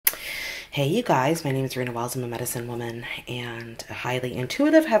Hey you guys, my name is Rena. I'm a medicine woman and a highly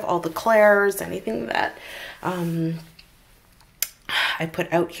intuitive, have all the clairs, anything that I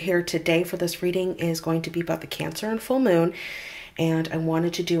put out here today for this reading is going to be about the Cancer and full moon, and I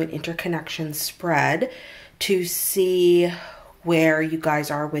wanted to do an interconnection spread to see where you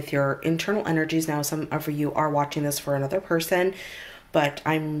guys are with your internal energies. Now, some of you are watching this for another person, but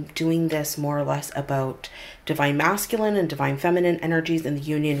I'm doing this more or less about divine masculine and divine feminine energies and the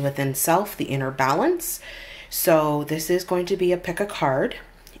union within self, the inner balance. So this is going to be a pick a card.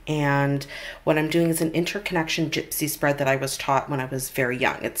 And what I'm doing is an interconnection gypsy spread that I was taught when I was very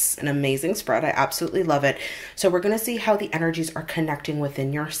young. It's an amazing spread. I absolutely love it. So we're going to see how the energies are connecting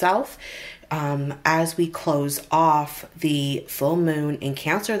within yourself as we close off the full moon in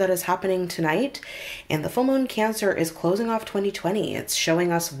Cancer that is happening tonight. And the full moon in Cancer is closing off 2020. It's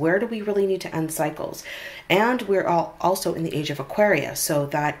showing us where do we really need to end cycles. And we're also in the Age of Aquarius. So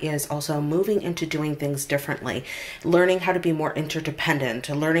that is also moving into doing things differently, learning how to be more interdependent,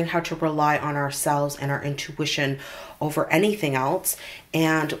 learning how to rely on ourselves and our intuition over anything else,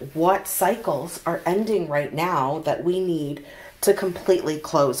 and what cycles are ending right now that we need to completely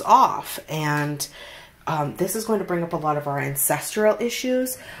close off. And this is going to bring up a lot of our ancestral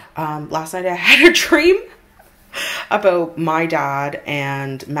issues. Last night I had a dream about my dad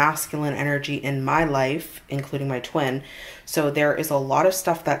and masculine energy in my life, including my twin. So there is a lot of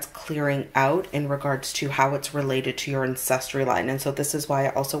stuff that's clearing out in regards to how it's related to your ancestry line. And so this is why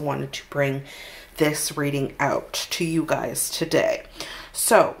I also wanted to bring this reading out to you guys today.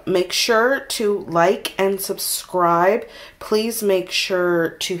 So make sure to like and subscribe. Please make sure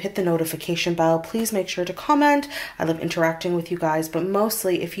to hit the notification bell. Please make sure to comment. I love interacting with you guys, but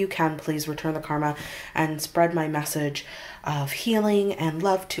mostly if you can, please return the karma and spread my message of healing and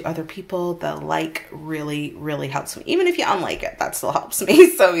love to other people. The like really, really helps me. Even if you unlike it, that still helps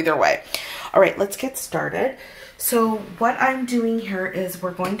me. So either way. All right, let's get started. So what I'm doing here is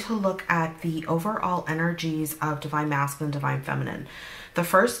we're going to look at the overall energies of divine masculine, divine feminine. The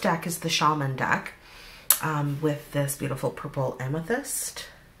first deck is the Shaman deck with this beautiful purple amethyst.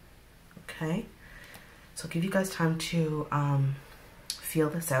 Okay, so I'll give you guys time to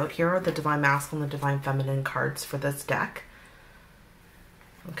feel this out. Here are the divine masculine and divine feminine cards for this deck.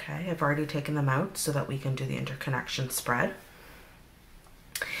 Okay, I've already taken them out so that we can do the interconnection spread.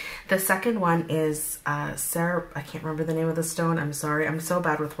 The second one is Seer. I can't remember the name of the stone. I'm sorry. I'm so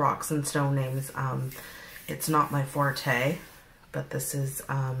bad with rocks and stone names. It's not my forte. But this is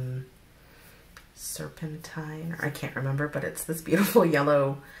serpentine. I can't remember, but it's this beautiful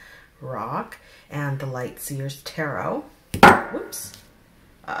yellow rock. And the Light Seer's Tarot. Whoops.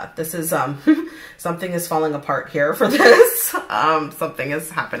 This is, something is falling apart here for this. Something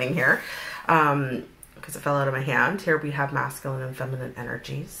is happening here. Because it fell out of my hand. Here we have masculine and feminine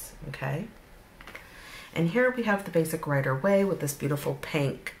energies. Okay. And here we have the basic Rider-Waite with this beautiful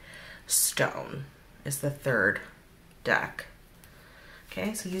pink stone is the third deck.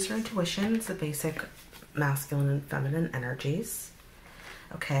 Okay, so use your intuition. It's the basic masculine and feminine energies.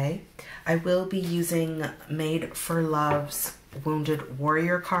 Okay, I will be using Made for Love's Wounded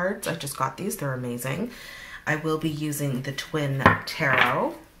Warrior cards. I just got these. They're amazing. I will be using the Twin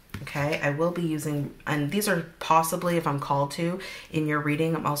Tarot. Okay, I will be using, and these are possibly, if I'm called to, in your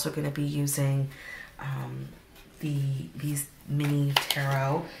reading, I'm also going to be using these mini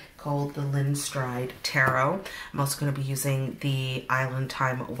tarot called the Lindstride Tarot. I'm also going to be using the Island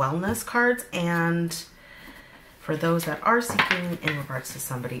Time Wellness cards. And for those that are seeking in regards to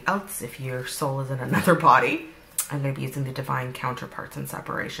somebody else, if your soul is in another body, I'm going to be using the Divine Counterparts and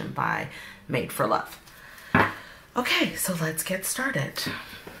Separation by Made for Love. Okay, so let's get started.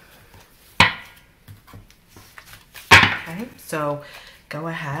 Okay, so go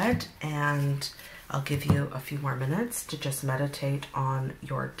ahead and I'll give you a few more minutes to just meditate on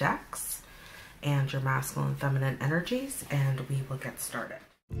your decks and your masculine and feminine energies, and we will get started.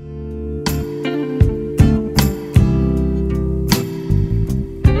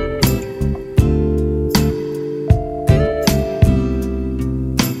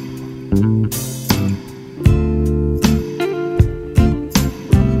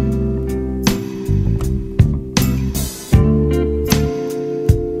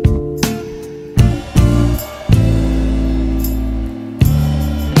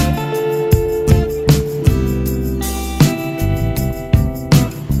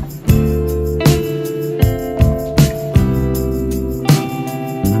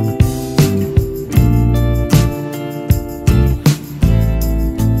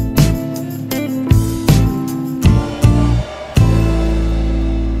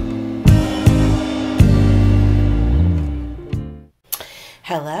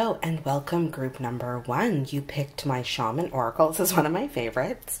 Hello and welcome group number 1. You picked my Shaman Oracle. This is one of my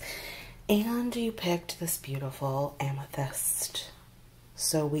favorites. And you picked this beautiful amethyst.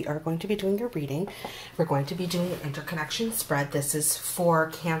 So we are going to be doing your reading. We're going to be doing an interconnection spread. This is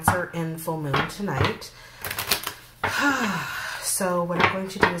for Cancer in full moon tonight. So what I'm going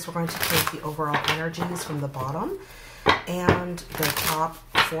to do is we're going to take the overall energies from the bottom and the top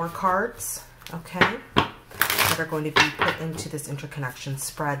 4 cards, okay, that are going to be put into this interconnection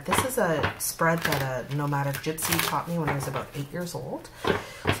spread. This is a spread that a nomadic gypsy taught me when I was about 8 years old.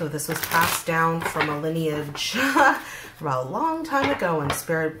 So this was passed down from a lineage from a long time ago, and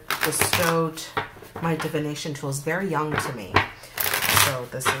Spirit bestowed my divination tools very young to me. So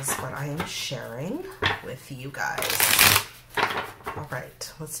this is what I am sharing with you guys. All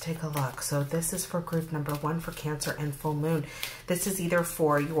right, let's take a look. So this is for group number 1 for Cancer and full moon. This is either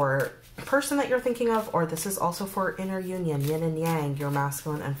for your person that you're thinking of, or this is also for inner union, yin and yang, your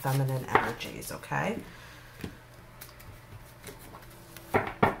masculine and feminine energies, okay?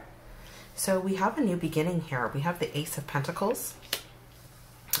 So we have a new beginning here. We have the Ace of Pentacles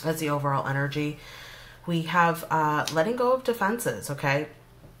as the overall energy. We have letting go of defenses, okay?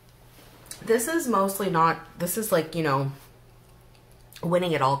 This is mostly not, this is like, you know,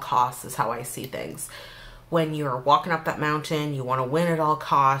 winning at all costs is how I see things. When you're walking up that mountain, you want to win at all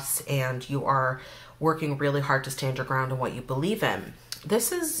costs, and you are working really hard to stand your ground on what you believe in.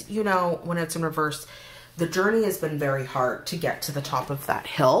 This is, you know, when it's in reverse, the journey has been very hard to get to the top of that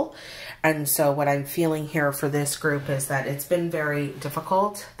hill. And so what I'm feeling here for this group is that it's been very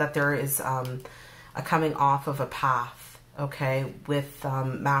difficult, that there is a coming off of a path, okay, with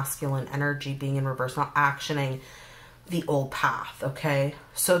masculine energy being in reverse, not actioning the old path, okay?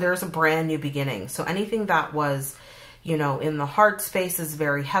 So there's a brand new beginning. So anything that was, you know, in the heart space is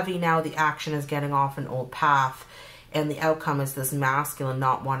very heavy now. The action is getting off an old path, and the outcome is this masculine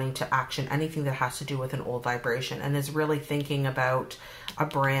not wanting to action anything that has to do with an old vibration, and is really thinking about a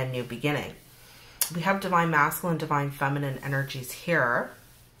brand new beginning. We have divine masculine, divine feminine energies here,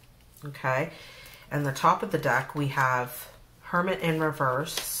 okay? And the top of the deck, we have Hermit in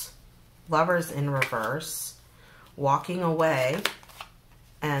reverse, Lovers in reverse, walking away,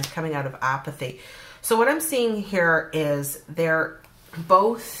 and coming out of apathy. So what I'm seeing here is they're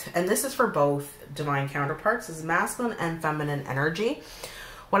both, and this is for both divine counterparts, is masculine and feminine energy.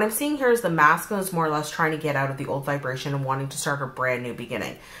 What I'm seeing here is the masculine is more or less trying to get out of the old vibration and wanting to start a brand new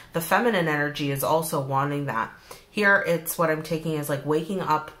beginning. The feminine energy is also wanting that. Here it's what I'm taking is like waking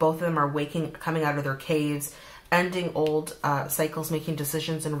up. Both of them are waking, coming out of their caves, ending old cycles, making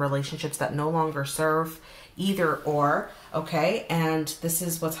decisions in relationships that no longer serve either or, okay? And this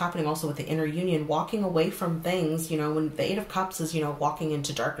is what's happening also with the inner union, walking away from things, you know, when the 8 of Cups is, you know, walking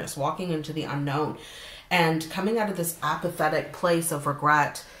into darkness, walking into the unknown, and coming out of this apathetic place of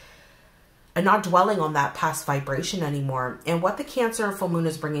regret and not dwelling on that past vibration anymore. And what the Cancer full moon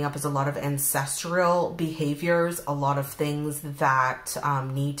is bringing up is a lot of ancestral behaviors, a lot of things that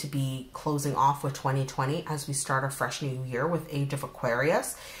need to be closing off with 2020 as we start a fresh new year with Age of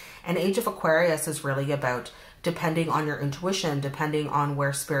Aquarius. And Age of Aquarius is really about depending on your intuition, depending on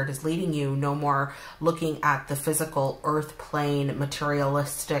where Spirit is leading you. No more looking at the physical earth plane,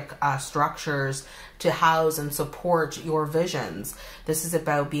 materialistic structures to house and support your visions. This is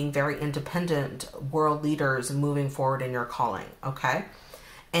about being very independent world leaders moving forward in your calling, okay?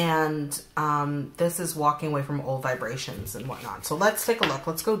 And this is walking away from old vibrations and whatnot. So let's take a look.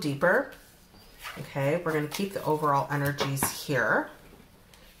 Let's go deeper. Okay, we're going to keep the overall energies here.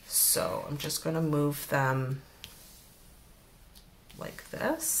 So I'm just going to move them like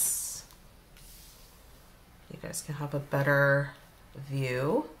this. You guys can have a better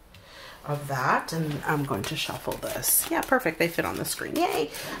view of that. And I'm going to shuffle this. Yeah, perfect. They fit on the screen.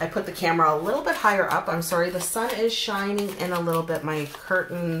 Yay! I put the camera a little bit higher up. I'm sorry, the sun is shining in a little bit. My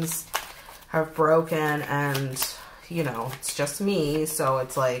curtains have broken, and, you know, it's just me. So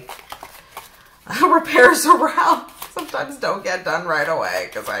it's like repairs around sometimes don't get done right away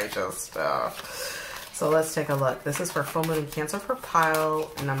because I just so let's take a look. This is for full moon and Cancer for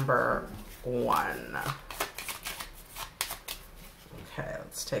pile number 1. Okay,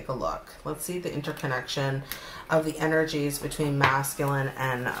 let's take a look. Let's see the interconnection of the energies between masculine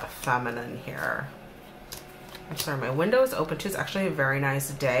and feminine here. I'm sorry, my window is open too. It's actually a very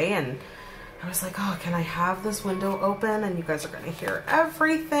nice day, and I was like, oh, can I have this window open? And you guys are going to hear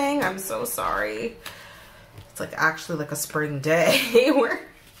everything. I'm so sorry. It's like actually like a spring day where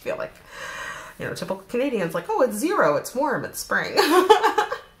I feel like, you know, typical Canadians like, oh, it's 0, it's warm, it's spring.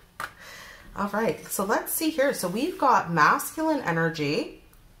 All right, so let's see here. So we've got masculine energy.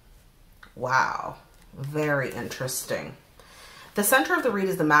 Wow, very interesting. the center of the read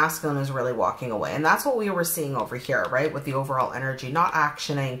is the masculine is really walking away. And that's what we were seeing over here, right? With the overall energy, not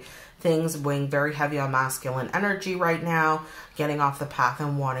actioning things, weighing very heavy on masculine energy right now, getting off the path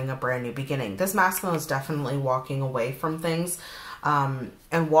and wanting a brand new beginning. This masculine is definitely walking away from things.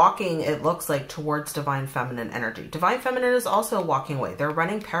 And walking, it looks like, towards divine feminine energy. Divine feminine is also walking away. They're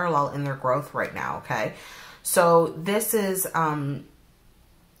running parallel in their growth right now, okay? So this is,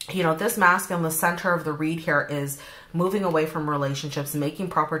 you know, this masculine, the center of the read here, is moving away from relationships, making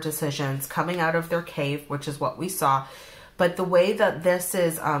proper decisions, coming out of their cave, which is what we saw. But the way that this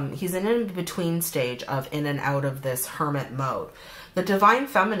is, he's in an in-between stage of in and out of this hermit mode. The divine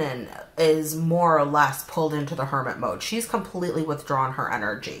feminine is more or less pulled into the hermit mode. She's completely withdrawn her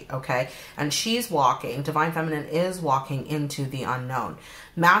energy, okay? And she's walking, divine feminine is walking into the unknown.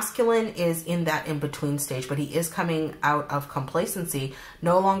 Masculine is in that in-between stage, but he is coming out of complacency,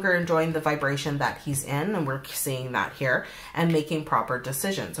 no longer enjoying the vibration that he's in, and we're seeing that here, and making proper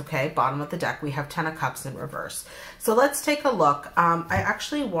decisions, okay? Bottom of the deck, we have 10 of Cups in reverse. So let's take a look. I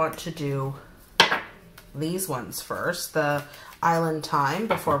actually want to do these ones first, the island time,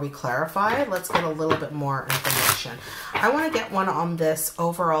 before we clarify. Let's get a little bit more information. I want to get one on this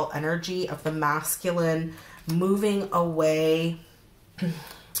overall energy of the masculine moving away.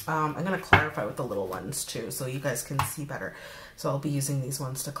 I'm going to clarify with the little ones too, so you guys can see better. So I'll be using these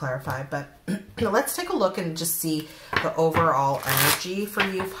ones to clarify, but let's take a look and just see the overall energy for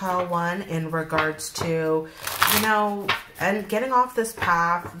you, pile one, in regards to, you know, and getting off this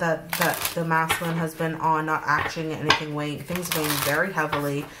path that the masculine has been on, not actioning anything, weighing things, weighing very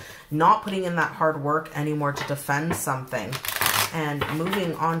heavily, not putting in that hard work anymore to defend something, and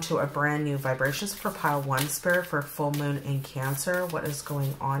moving on to a brand new vibrations for pile one, spirit, for full moon in Cancer. What is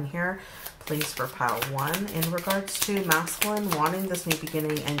going on here, please, for pile one in regards to masculine wanting this new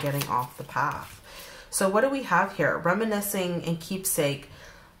beginning and getting off the path? So what do we have here? Reminiscing and keepsake,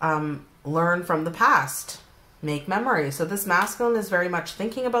 learn from the past, make memories. So this masculine is very much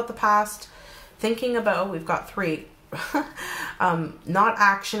thinking about the past, thinking about, we've got three, not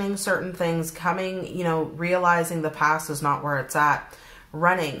actioning certain things, coming, you know, realizing the past is not where it's at,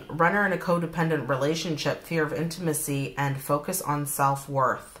 runner in a codependent relationship, fear of intimacy, and focus on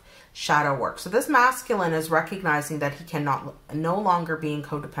self-worth, shadow work. So this masculine is recognizing that he cannot, no longer be in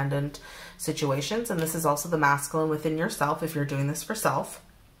codependent situations. And this is also the masculine within yourself, if you're doing this for self,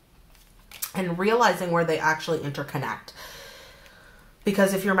 and realizing where they actually interconnect.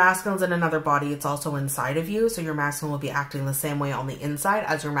 Because if your masculine's in another body, it's also inside of you. So your masculine will be acting the same way on the inside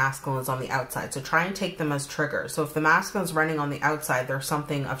as your masculine is on the outside. So try and take them as triggers. So if the masculine's running on the outside, there's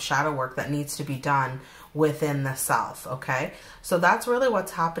something of shadow work that needs to be done within the self, okay? So that's really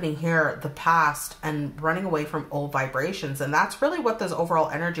what's happening here, the past and running away from old vibrations. And that's really what this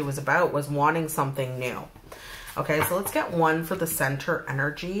overall energy was about, was wanting something new. Okay, so let's get one for the center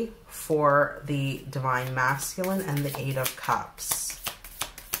energy for the divine masculine and the 8 of Cups.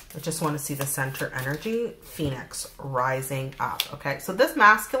 I just want to see the center energy, Phoenix, rising up. Okay, so this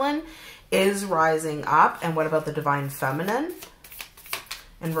masculine is rising up. And what about the divine feminine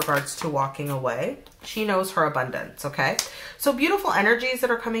in regards to walking away? She knows her abundance, okay? So beautiful energies that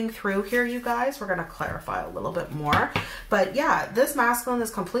are coming through here, you guys. We're going to clarify a little bit more. But yeah, this masculine is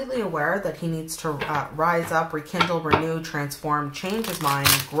completely aware that he needs to rise up, rekindle, renew, transform, change his mind,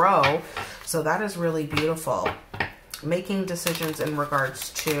 grow. So that is really beautiful. Making decisions in regards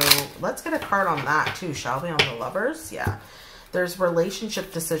to, let's get a card on that too, shall we, on the Lovers? Yeah. There's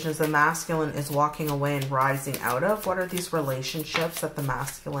relationship decisions the masculine is walking away and rising out of. What are these relationships that the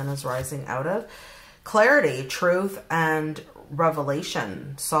masculine is rising out of? Clarity, truth, and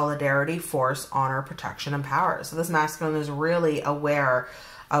revelation, solidarity, force, honor, protection, and power. So this masculine is really aware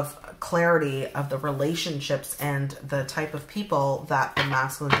of clarity of the relationships and the type of people that the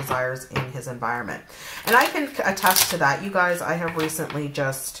masculine desires in his environment. And I can attest to that. You guys, I have recently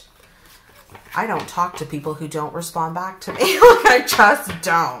just, I don't talk to people who don't respond back to me. I just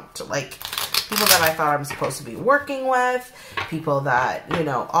don't. Like, people that I thought I'm supposed to be working with, people that, you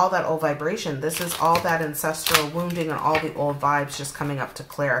know, all that old vibration. This is all that ancestral wounding and all the old vibes just coming up to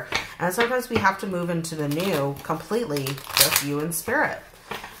clear. And sometimes we have to move into the new completely, just you and spirit.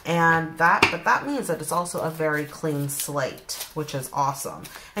 And but that means that it's also a very clean slate, which is awesome.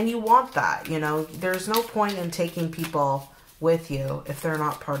 And you want that, you know, there's no point in taking people with you if they're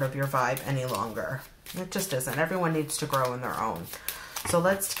not part of your vibe any longer. It just isn't. Everyone needs to grow in their own. So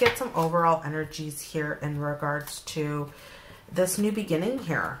let's get some overall energies here in regards to this new beginning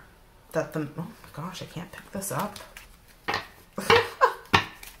here. That the, oh my gosh, I can't pick this up.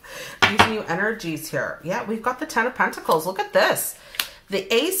 These new energies here. Yeah, we've got the 10 of Pentacles. Look at this.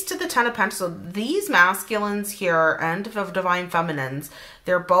 The Ace to the Ten of Pentacles. So these masculines here and of Divine Feminines,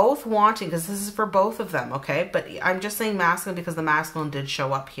 they're both wanting, because this is for both of them, okay? But I'm just saying masculine because the masculine did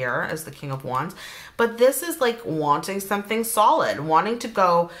show up here as the King of Wands. But this is like wanting something solid, wanting to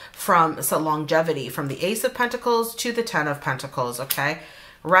go from longevity, from the Ace of Pentacles to the Ten of Pentacles, okay?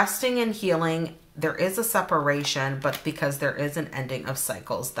 Resting and healing. There is a separation, but because there is an ending of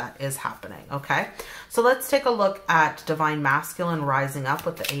cycles that is happening, okay? So let's take a look at Divine Masculine rising up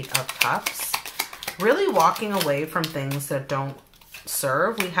with the 8 of Cups. Really walking away from things that don't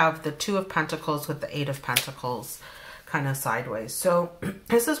serve. We have the 2 of Pentacles with the 8 of Pentacles kind of sideways. So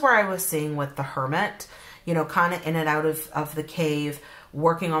this is where I was seeing with the Hermit, you know, kind of in and out of the cave,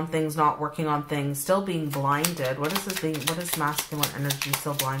 working on things, not working on things, still being blinded. What is this being, what is masculine energy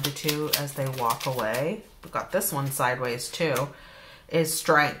still blinded to as they walk away? We've got this one sideways too, is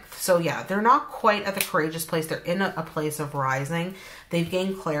strength. So yeah, they're not quite at the courageous place. They're in a place of rising. They've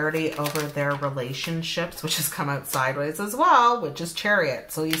gained clarity over their relationships, which has come out sideways as well, which is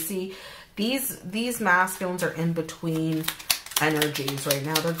Chariot. So you see, these masculines are in between energies right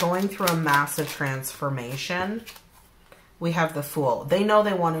now. They're going through a massive transformation. We have the Fool. They know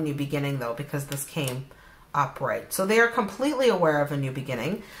they want a new beginning though, because this came upright. So they are completely aware of a new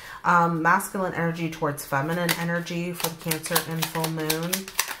beginning. Masculine energy towards feminine energy for the Cancer and full moon.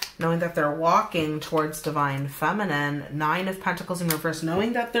 Knowing that they're walking towards Divine Feminine. 9 of Pentacles in reverse.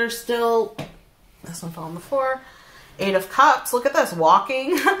 Knowing that they're still, this one fell on the floor. 8 of Cups. Look at this.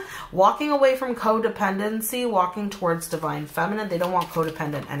 Walking away from codependency, walking towards Divine Feminine. They don't want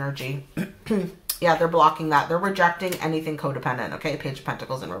codependent energy. Yeah, they're blocking that. They're rejecting anything codependent, okay? Page of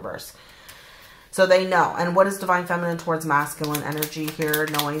Pentacles in reverse. So they know. And what is Divine Feminine towards masculine energy here?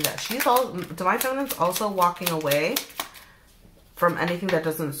 Knowing that Divine Feminine's also walking away from anything that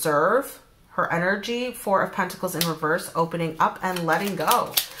doesn't serve her energy. 4 of Pentacles in reverse, opening up and letting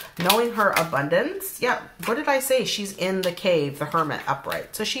go. Knowing her abundance. Yeah, what did I say? She's in the cave, the Hermit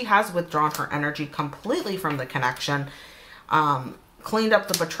upright. So she has withdrawn her energy completely from the connection. Cleaned up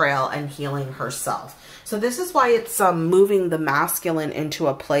the betrayal and healing herself. So this is why it's moving the masculine into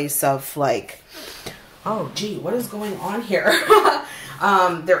a place of like, oh gee, what is going on here?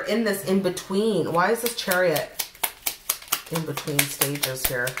 They're in this in between. Why is this Chariot in between stages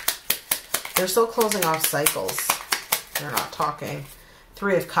here? They're still closing off cycles. They're not talking.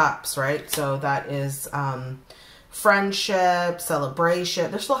 3 of Cups, right? So that is friendship,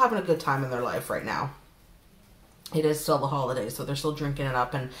 celebration. They're still having a good time in their life right now. It is still the holidays, so they're still drinking it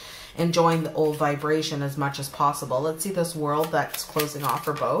up and enjoying the old vibration as much as possible. Let's see this World that's closing off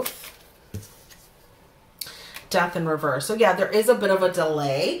for both. Death in reverse. So yeah, there is a bit of a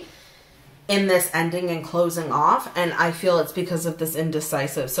delay in this ending and closing off, and I feel it's because of this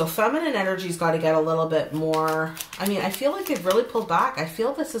indecisive. So feminine energy's got to get a little bit more, I mean, I feel like they've really pulled back. I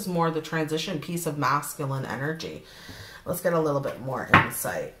feel this is more the transition piece of masculine energy. Let's get a little bit more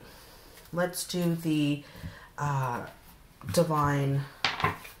insight. Let's do the Divine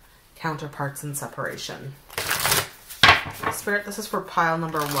Counterparts and Separation. Spirit, this is for pile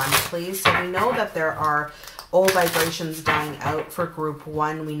number 1, please. So we know that there are old vibrations dying out for group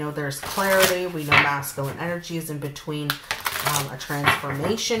 1. We know there's clarity. We know masculine energy is in between a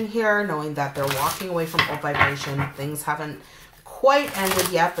transformation here, knowing that they're walking away from old vibration. Things haven't quite ended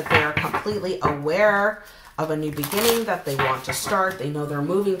yet, but they are completely aware of a new beginning that they want to start. They know they're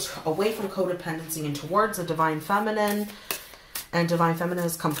moving away from codependency and towards a Divine Feminine, and Divine Feminine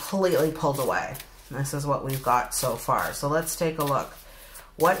is completely pulled away. This is what we've got so far. So let's take a look.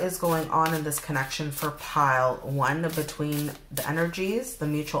 What is going on in this connection for pile 1 between the energies, the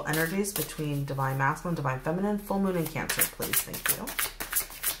mutual energies between Divine Masculine, Divine Feminine, full moon and Cancer, please. Thank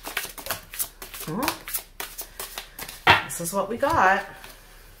you. This is what we got.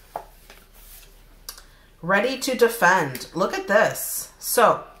 Ready to defend. Look at this.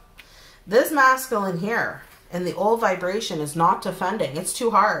 So this masculine here in the old vibration is not defending. It's too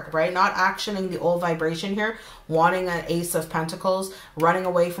hard, right? Not actioning the old vibration here, wanting an Ace of Pentacles, running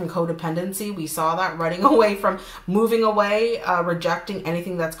away from codependency. We saw that, running away from, moving away, rejecting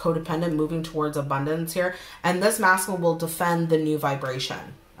anything that's codependent, moving towards abundance here. And this masculine will defend the new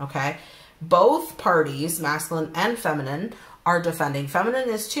vibration, okay? Both parties, masculine and feminine, are defending. Feminine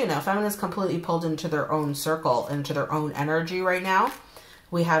is too. Now, feminine is completely pulled into their own circle, into their own energy right now.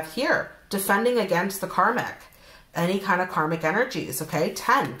 We have here, defending against the karmic, any kind of karmic energies, okay?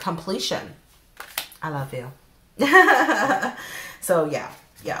 10, completion. I love you. So, yeah,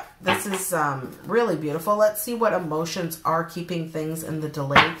 this is really beautiful. Let's see what emotions are keeping things in the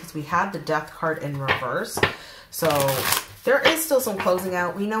delay, because we had the Death card in reverse. So, there is still some closing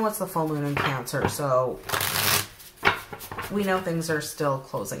out. We know it's the full moon in Cancer, so we know things are still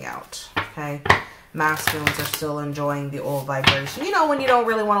closing out, okay? Masculines are still enjoying the old vibration. You know, when you don't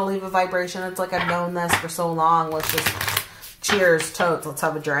really want to leave a vibration, it's like, I've known this for so long. Let's just cheers, totes. Let's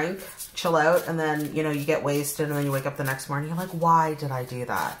have a drink, chill out. And then, you know, you get wasted and then you wake up the next morning. You're like, why did I do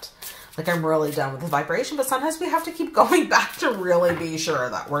that? Like, I'm really done with the vibration. But sometimes we have to keep going back to really be sure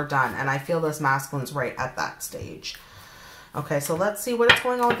that we're done. And I feel this masculine's right at that stage. Okay, so let's see what is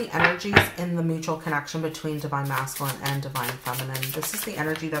going on with the energies in the mutual connection between Divine Masculine and Divine Feminine. This is the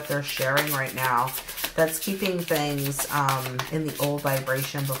energy that they're sharing right now that's keeping things in the old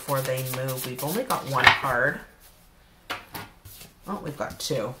vibration before they move. We've only got one card. Oh, we've got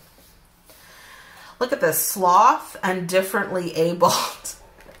two. Look at this, sloth and differently abled.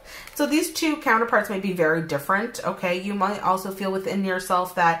 So these two counterparts may be very different, okay? You might also feel within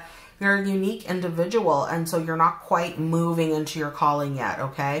yourself that you're a unique individual, and so you're not quite moving into your calling yet,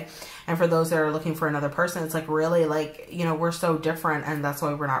 okay? And for those that are looking for another person, it's like, really, like, you know, we're so different, and that's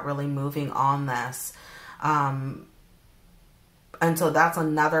why we're not really moving on this. And so that's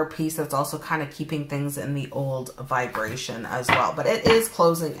another piece that's also kind of keeping things in the old vibration as well. But it is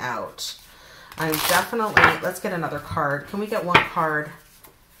closing out. I'm definitely, let's get another card. Can we get one card,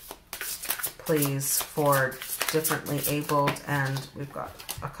 please, for differently abled? And we've got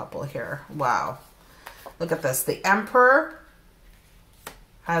a couple here. Wow. Look at this. The Emperor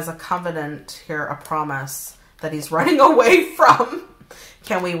has a covenant here, a promise that he's running away from.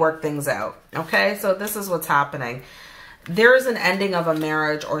 Can we work things out? Okay, so this is what's happening. There is an ending of a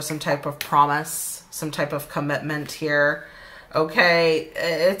marriage or some type of promise, some type of commitment here. Okay,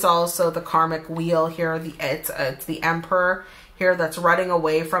 it's also the karmic wheel here. It's the Emperor here that's running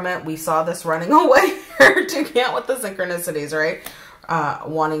away from it. We saw this running away here to get with the synchronicities, right?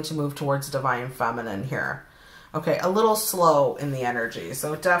 Wanting to move towards Divine Feminine here. Okay, a little slow in the energy.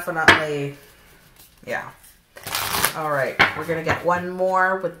 So definitely, yeah. All right, we're going to get one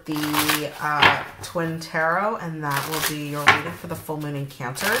more with the Twin Tarot, and that will be your reading for the full moon in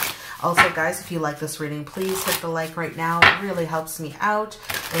Cancer. Also, guys, if you like this reading, please hit the like right now. It really helps me out.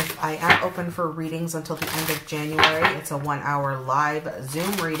 If I am open for readings until the end of January, it's a 1-hour live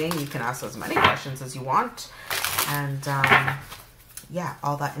Zoom reading. You can ask as many questions as you want. And yeah,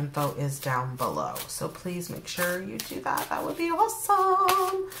 all that info is down below. So please make sure you do that. That would be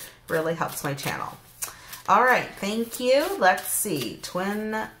awesome. Really helps my channel. All right, thank you. Let's see.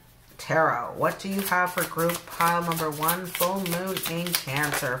 Twin Tarot. What do you have for group pile number 1, full moon in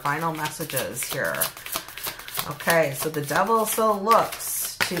Cancer? Final messages here. Okay, so the Devil still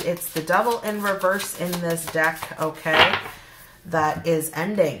looks to, it's the Devil in reverse in this deck, okay, that is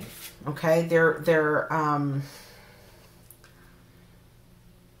ending. Okay,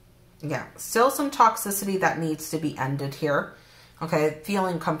 yeah, still some toxicity that needs to be ended here. Okay,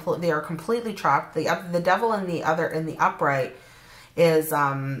 feeling complete, they are completely trapped. The Devil in the other, in the upright, is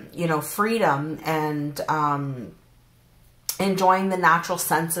you know, freedom and enjoying the natural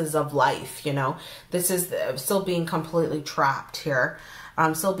senses of life. You know, this is still being completely trapped here,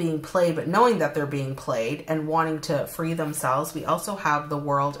 still being played, but knowing that they're being played and wanting to free themselves. We also have the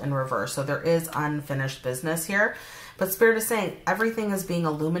World in reverse, so there is unfinished business here. But Spirit is saying everything is being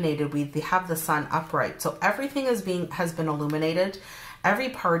illuminated. We have the Sun upright. So everything has been illuminated. Every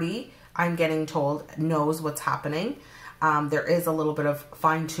party, I'm getting told, knows what's happening. There is a little bit of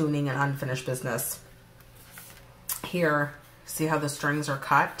fine-tuning and unfinished business. Here, see how the strings are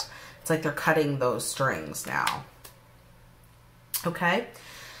cut? It's like they're cutting those strings now. Okay?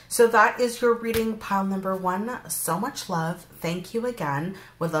 So that is your reading, pile number 1. So much love. Thank you again.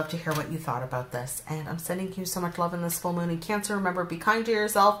 Would love to hear what you thought about this. And I'm sending you so much love in this full moon in Cancer. Remember, be kind to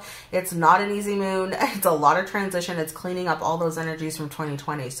yourself. It's not an easy moon. It's a lot of transition. It's cleaning up all those energies from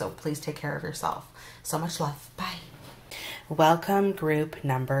 2020. So please take care of yourself. So much love. Bye. Welcome group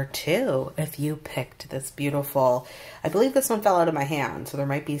number 2. If you picked this beautiful, I believe this one fell out of my hand, so there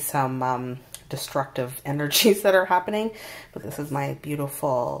might be some destructive energies that are happening, but this is my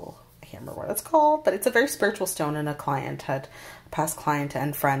beautiful, I can't remember what it's called, but it's a very spiritual stone, and a past client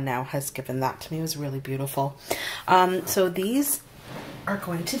and friend now has given that to me. It was really beautiful. So these are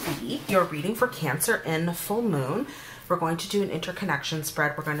going to be your reading for Cancer in full moon. We're going to do an interconnection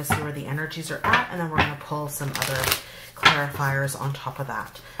spread. We're going to see where the energies are at, and then we're going to pull some other clarifiers on top of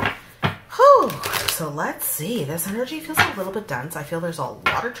that. Whew. So let's see. This energy feels a little bit dense. I feel there's a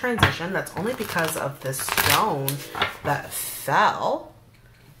lot of transition. That's only because of this stone that fell.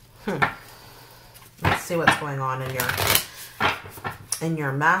 Let's see what's going on in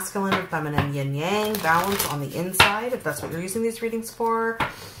your masculine and feminine yin yang balance on the inside, if that's what you're using these readings for.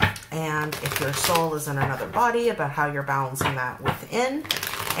 And if your soul is in another body, about how you're balancing that within.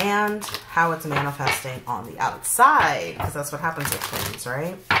 and how it's manifesting on the outside, because that's what happens with twins,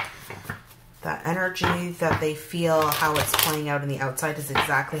 right? That energy that they feel, how it's playing out in the outside is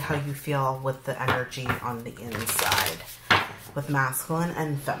exactly how you feel with the energy on the inside, with masculine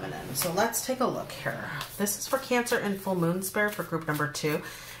and feminine. So let's take a look here. This is for Cancer and full moon spirit for group number 2.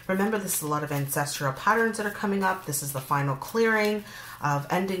 Remember, this is a lot of ancestral patterns that are coming up. This is the final clearing of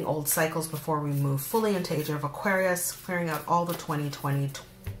ending old cycles before we move fully into Age of Aquarius, clearing out all the 2020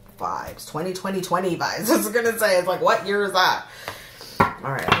 vibes. 2020 vibes. I was going to say, it's like, what year is that?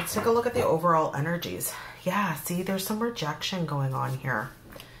 All right, let's take a look at the overall energies. Yeah, see, there's some rejection going on here.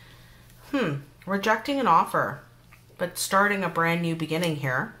 Rejecting an offer, but starting a brand new beginning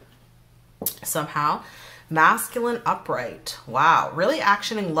here somehow. Masculine upright. Wow, really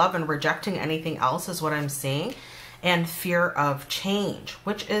actioning love and rejecting anything else is what I'm seeing. And fear of change,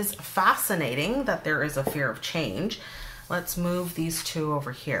 which is fascinating that there is a fear of change. Let's move these two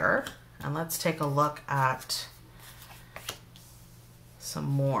over here and let's take a look at some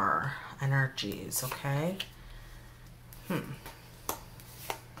more energies, okay? A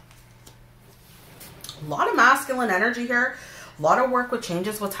lot of masculine energy here. A lot of work with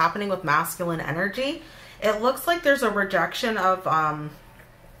changes, what's happening with masculine energy. It looks like there's a rejection of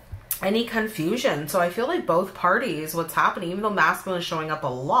any confusion. So I feel like both parties, what's happening, even though masculine is showing up a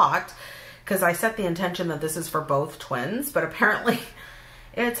lot, because I set the intention that this is for both twins, but apparently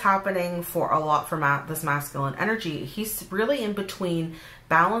it's happening for a lot for this masculine energy. He's really in between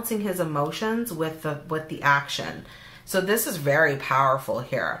balancing his emotions with the action. So this is very powerful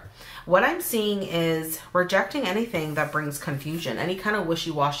here. What I'm seeing is rejecting anything that brings confusion, any kind of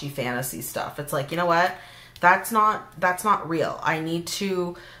wishy-washy fantasy stuff. It's like, you know what? That's not real. I need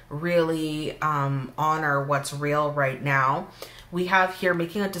to really honor what's real right now. We have here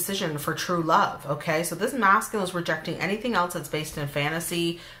making a decision for true love, okay? So this masculine is rejecting anything else that's based in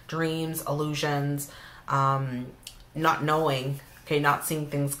fantasy, dreams, illusions, not knowing, okay, not seeing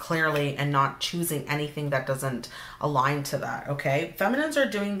things clearly and not choosing anything that doesn't align to that, okay? Feminines are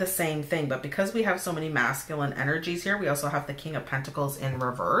doing the same thing, but because we have so many masculine energies here, we also have the King of Pentacles in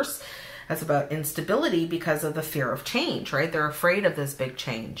reverse. That's about instability because of the fear of change, right? They're afraid of this big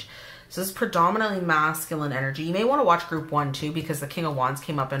change. So this is predominantly masculine energy. You may want to watch group 1 too, because the King of Wands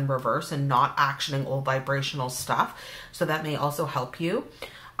came up in reverse and not actioning old vibrational stuff. So that may also help you.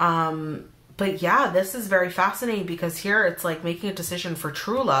 But yeah, this is very fascinating because here it's like making a decision for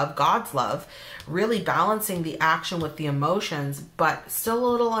true love, God's love, really balancing the action with the emotions, but still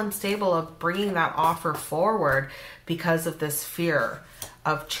a little unstable of bringing that offer forward because of this fear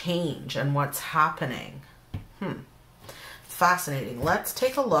of change and what's happening. Fascinating. Let's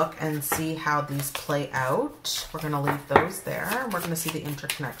take a look and see how these play out. We're going to leave those there. We're going to see the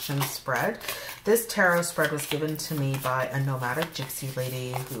interconnection spread. This tarot spread was given to me by a nomadic gypsy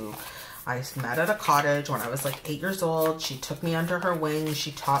lady who I met at a cottage when I was like 8 years old. She took me under her wing.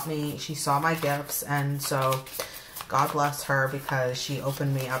 She taught me, she saw my gifts, and so God bless her because she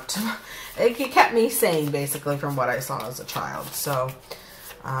opened me up to, it kept me sane basically from what I saw as a child. So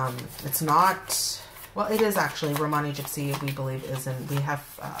it's not, well, it is actually Romani Gypsy, we believe, we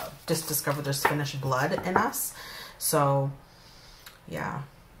have just discovered there's Finnish blood in us. So, yeah.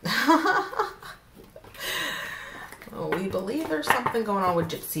 Well, we believe there's something going on with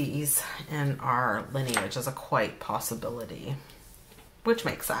gypsies in our lineage as a quite possibility, which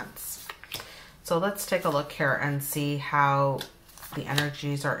makes sense. So let's take a look here and see how the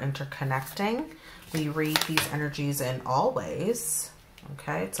energies are interconnecting. We read these energies in all ways.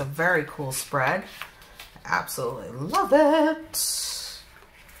 Okay, it's a very cool spread. Absolutely love it.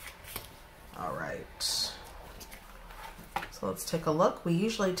 All right. So let's take a look. We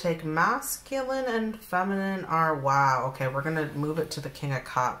usually take masculine and feminine are, wow. Okay, we're going to move it to the King of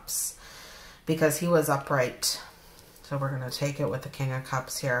Cups because he was upright. So we're going to take it with the King of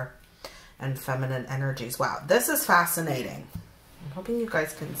Cups here and feminine energies. Wow, this is fascinating. I'm hoping you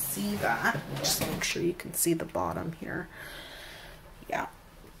guys can see that. Just make sure you can see the bottom here. Yeah.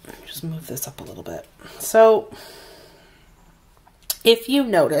 Just move this up a little bit. So if you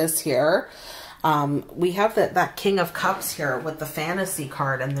notice here, we have that King of Cups here with the fantasy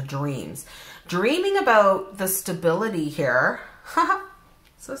card and the dreams. Dreaming about the stability here.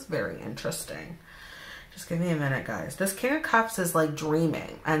 This is very interesting. Just give me a minute, guys. This King of Cups is like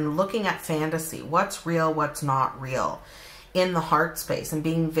dreaming and looking at fantasy. What's real, what's not real in the heart space, and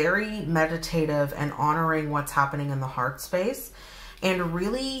being very meditative and honoring what's happening in the heart space. And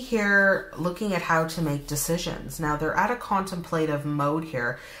really here looking at how to make decisions. Now they're at a contemplative mode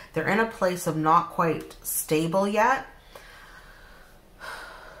here. They're in a place of not quite stable yet.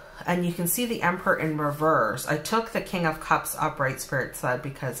 And you can see the Emperor in reverse. I took the King of Cups upright, Spirit said,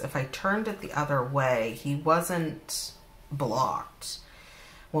 because if I turned it the other way, he wasn't blocked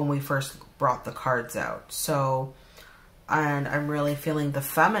when we first brought the cards out. So, and I'm really feeling the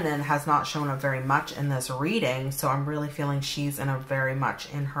feminine has not shown up very much in this reading. So I'm really feeling she's in a very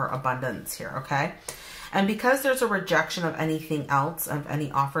much in her abundance here, okay? And because there's a rejection of anything else, of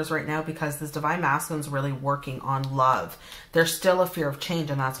any offers right now, because this Divine Masculine is really working on love, there's still a fear of change,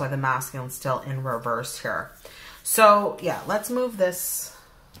 and that's why the Masculine's still in reverse here. So, yeah, let's move this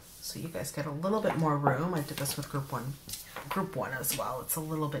so you guys get a little bit more room. I did this with group one as well. It's a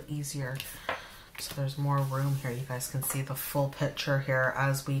little bit easier. So there's more room here. You guys can see the full picture here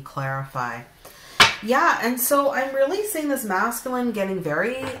as we clarify. Yeah, and so I'm really seeing this Masculine getting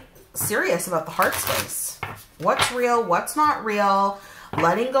very serious about the heart space. What's real, what's not real,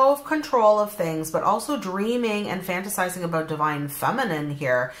 letting go of control of things, but also dreaming and fantasizing about Divine Feminine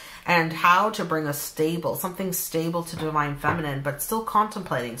here and how to bring a stable, something stable to Divine Feminine, but still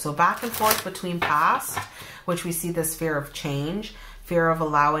contemplating. So back and forth between past, which we see this fear of change, fear of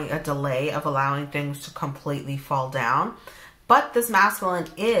allowing a delay, of allowing things to completely fall down. But this Masculine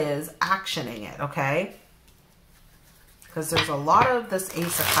is actioning it, okay? Because there's a lot of this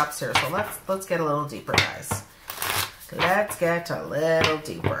Ace of Cups here. So let's get a little deeper, guys. Let's get a little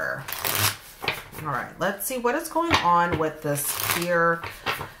deeper. All right, let's see what is going on with this fear.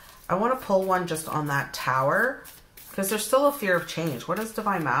 I want to pull one just on that Tower, because there's still a fear of change. What is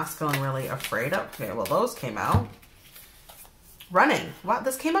Divine Masculine really afraid of? Okay, well, those came out. Running. Wow,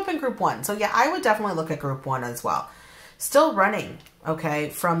 this came up in group one. So yeah, I would definitely look at group one as well. Still running, okay,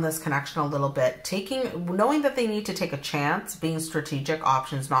 from this connection a little bit. Knowing that they need to take a chance, being strategic,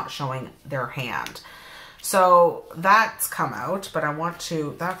 options not showing their hand. So that's come out, but I want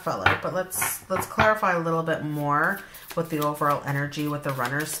to, that fell out, but let's clarify a little bit more with the overall energy with the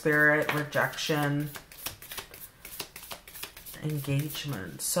runner spirit, rejection,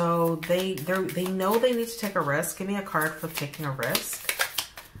 engagement. So they know they need to take a risk. Give me a card for taking a risk.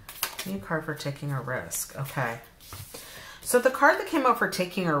 Give me a card for taking a risk. Okay. So the card that came out for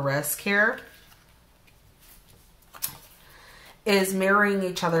taking a risk here is mirroring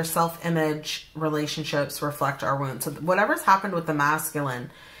each other's self-image, relationships reflect our wounds. So whatever's happened with the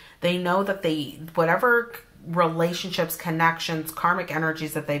Masculine, they know that whatever relationships, connections, karmic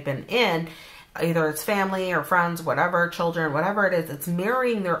energies that they've been in, either it's family or friends, whatever, children, whatever it is, it's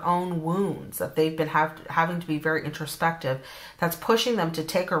mirroring their own wounds that they've been having to be very introspective. That's pushing them to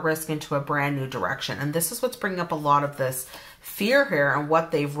take a risk into a brand new direction. And this is what's bringing up a lot of this fear here and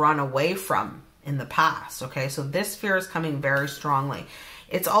what they've run away from in the past. Okay, so this fear is coming very strongly.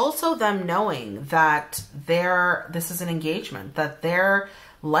 It's also them knowing that this is an engagement, that their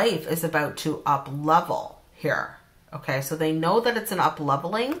life is about to up level here. Okay, so they know that it's an up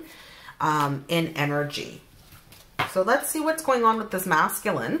leveling in energy. So let's see what's going on with this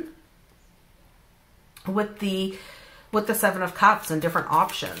Masculine with the Seven of Cups and different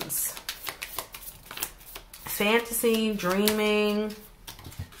options. Fantasy, dreaming,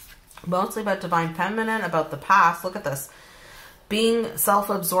 mostly about Divine Feminine, about the past. Look at this. Being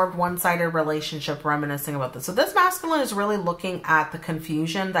self-absorbed, one-sided relationship, reminiscing about this. So this Masculine is really looking at the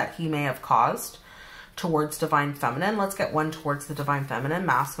confusion that he may have caused towards Divine Feminine. Let's get one towards the Divine Feminine.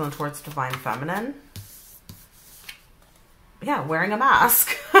 Masculine towards Divine Feminine. Yeah, wearing a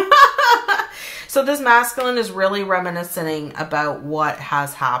mask. So this Masculine is really reminiscing about what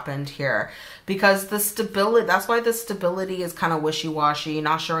has happened here. Because the stability, that's why the stability is kind of wishy-washy,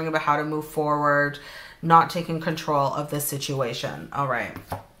 not sure about how to move forward, not taking control of this situation. All right.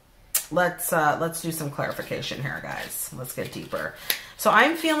 Let's do some clarification here, guys. Let's get deeper. So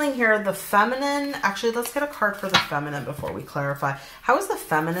I'm feeling here the feminine. Actually, let's get a card for the feminine before we clarify. How is the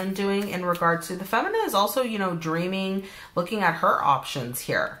feminine doing in regards to the feminine is also, you know, dreaming, looking at her options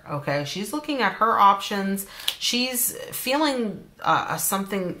here. Okay, she's looking at her options. She's feeling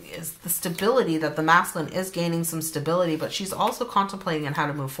something is the stability that the Masculine is gaining some stability, but she's also contemplating on how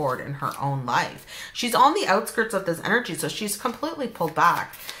to move forward in her own life. She's on the outskirts of this energy, so she's completely pulled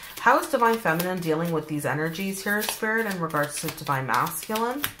back. How is Divine Feminine dealing with these energies here, Spirit, in regards to Divine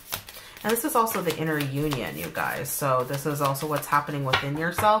Masculine? And this is also the inner union, you guys. So this is also what's happening within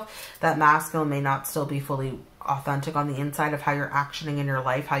yourself. That Masculine may not still be fully authentic on the inside of how you're actioning in your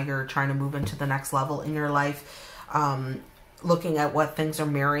life, how you're trying to move into the next level in your life, looking at what things are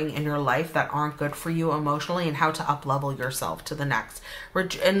mirroring in your life that aren't good for you emotionally and how to up-level yourself to the next.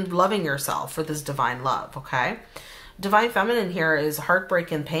 And loving yourself for this divine love, okay? Divine Feminine here is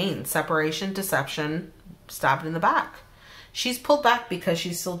heartbreak and pain, separation, deception, stabbed in the back. She's pulled back because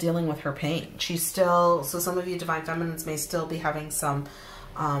she's still dealing with her pain. She's still, so some of you Divine Feminines may still be having some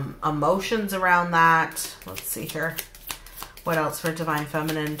emotions around that. Let's see here. What else for Divine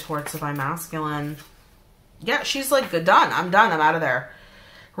Feminine towards Divine Masculine? Yeah, she's like, done. I'm done. I'm out of there.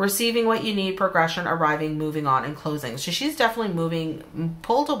 Receiving what you need, progression, arriving, moving on, and closing. So she's definitely moving,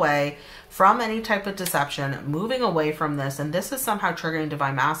 pulled away from any type of deception, moving away from this. And this is somehow triggering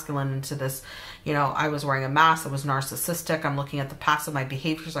Divine Masculine into this, you know, I was wearing a mask that was narcissistic. I'm looking at the past of my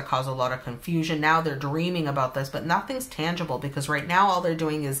behaviors that cause a lot of confusion. Now they're dreaming about this, but nothing's tangible, because right now all they're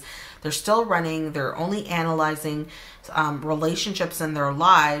doing is they're still running. They're only analyzing relationships in their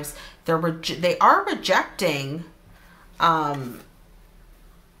lives. They are rejecting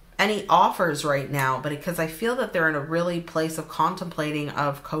any offers right now, but because I feel that they're in a really place of contemplating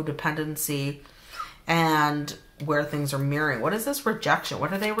of codependency and where things are mirroring. What is this rejection?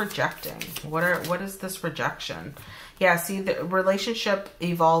 What are they rejecting? What is this rejection? Yeah, see, the relationship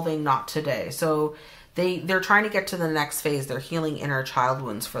evolving, not today. So they're trying to get to the next phase. They're healing inner child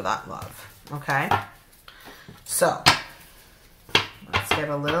wounds for that love. Okay, so let's get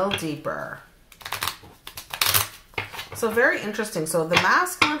a little deeper. So very interesting. So the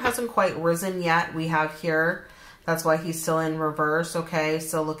masculine hasn't quite risen yet. We have here, that's why he's still in reverse. Okay,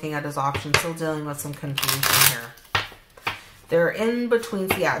 still looking at his options, still dealing with some confusion here. They're in between.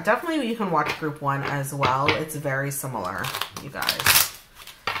 So yeah, definitely you can watch group 1 as well. It's very similar, you guys.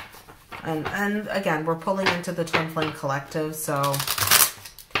 And again, we're pulling into the Twin Flame Collective, so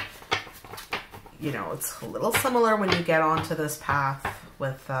you know, it's a little similar when you get onto this path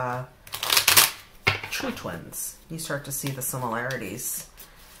with true twins. You start to see the similarities.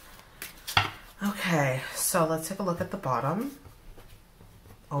 Okay, so let's take a look at the bottom.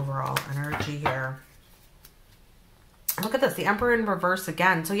 Overall energy here. Look at this, the Emperor in reverse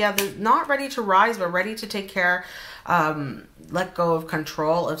again. So yeah, they're not ready to rise, but ready to take care, let go of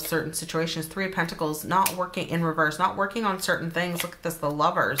control of certain situations. 3 of Pentacles, not working in reverse, not working on certain things. Look at this, the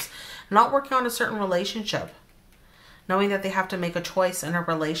Lovers, not working on a certain relationship. Knowing that they have to make a choice in a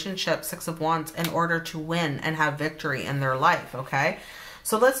relationship, 6 of Wands, in order to win and have victory in their life, okay?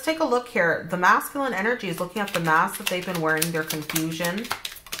 So let's take a look here. The masculine energy is looking at the mask that they've been wearing, their confusion.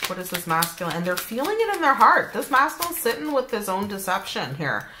 What is this masculine? And they're feeling it in their heart. This masculine's sitting with his own deception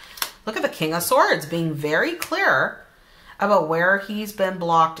here. Look at the King of Swords being very clear about where he's been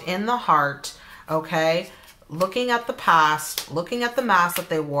blocked in the heart, okay? Looking at the past, looking at the mask that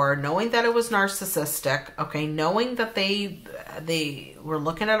they wore, knowing that it was narcissistic, okay, knowing that they were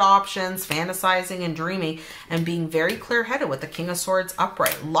looking at options, fantasizing and dreaming, and being very clear-headed with the King of Swords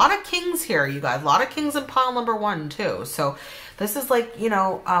upright. A lot of kings here, you guys. A lot of kings in pile number 1 too. So this is like, you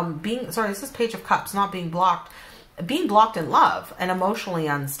know, this is Page of Cups, not being blocked in love and emotionally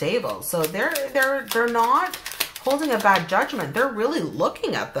unstable. So they're not holding a bad judgment. They're really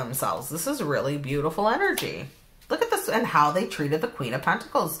looking at themselves. This is really beautiful energy. Look at this, and how they treated the Queen of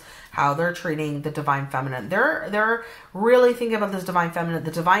Pentacles, how they're treating the Divine Feminine. They're really thinking about this Divine Feminine. The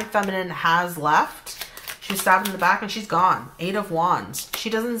Divine Feminine has left. She's stabbed in the back and she's gone. 8 of Wands.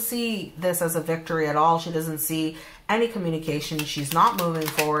 She doesn't see this as a victory at all. She doesn't see any communication. She's not moving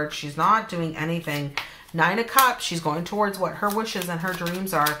forward. She's not doing anything. 9 of Cups. She's going towards what her wishes and her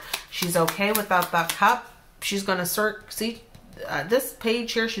dreams are. She's okay without that cup. She's going to see this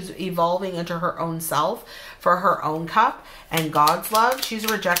page here. She's evolving into her own self for her own cup and God's love. She's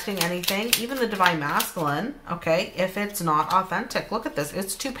rejecting anything, even the Divine Masculine, okay, if it's not authentic. Look at this.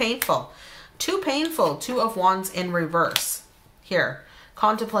 It's too painful. Too painful. 2 of Wands in reverse here.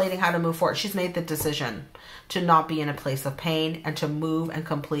 Contemplating how to move forward. She's made the decision to not be in a place of pain and to move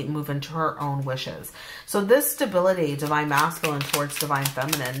into her own wishes. So this stability, Divine Masculine towards Divine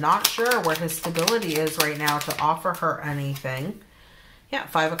Feminine, not sure where his stability is right now to offer her anything. Yeah,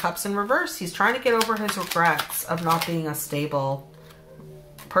 5 of Cups in reverse. He's trying to get over his regrets of not being a stable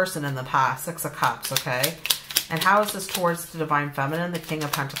person in the past. 6 of Cups, okay? And how is this towards the Divine Feminine? The King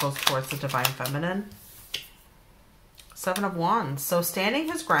of Pentacles towards the Divine Feminine. 7 of Wands. So standing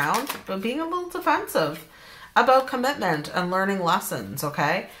his ground, but being a little defensive about commitment and learning lessons,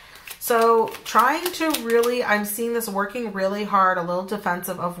 okay? So trying to really, I'm seeing this working really hard, a little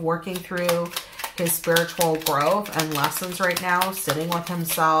defensive of working through his spiritual growth and lessons right now, sitting with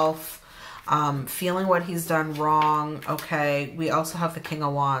himself, feeling what he's done wrong, okay? We also have the King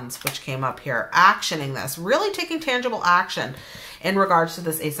of Wands, which came up here, actioning this, really taking tangible action in regards to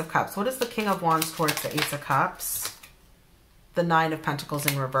this Ace of Cups. What is the King of Wands towards the Ace of Cups? The 9 of Pentacles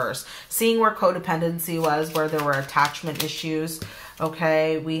in reverse. Seeing where codependency was, where there were attachment issues.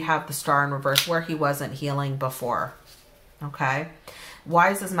 Okay, we have the Star in reverse, where he wasn't healing before. Okay,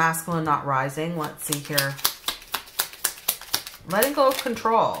 why is this masculine not rising? Let's see here. Letting go of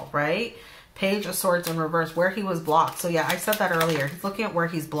control, right? Page of Swords in reverse, where he was blocked. So yeah, I said that earlier. He's looking at where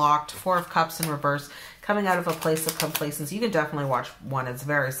he's blocked. Four of Cups in reverse, coming out of a place of complacency. You can definitely watch one. It's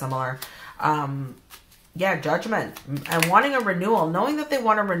very similar. Yeah, Judgment. And wanting a renewal. Knowing that they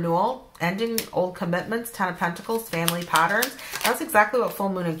want a renewal. Ending old commitments. Ten of Pentacles. Family patterns. That's exactly what full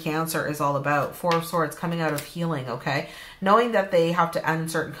moon in Cancer is all about. Four of Swords, coming out of healing, okay? Knowing that they have to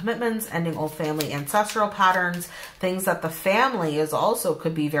end certain commitments. Ending old family ancestral patterns. Things that the family is also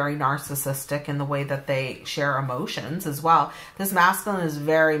could be very narcissistic in the way that they share emotions as well. This masculine is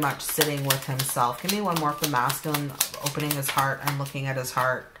very much sitting with himself. Give me one more for the masculine. Opening his heart and looking at his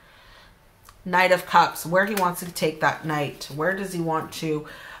heart. Knight of Cups, where he wants to take that knight. Where does he want to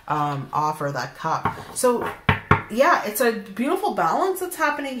offer that cup? So, yeah, it's a beautiful balance that's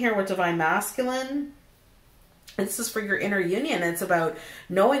happening here with Divine Masculine. This is for your inner union. It's about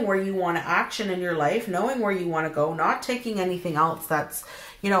knowing where you want to action in your life, knowing where you want to go, not taking anything else that's,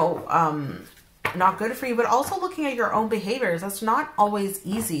 you know, not good for you, but also looking at your own behaviors. That's not always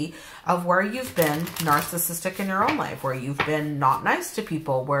easy, of where you've been narcissistic in your own life, where you've been not nice to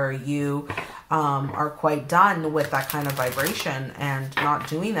people, where you are quite done with that kind of vibration and not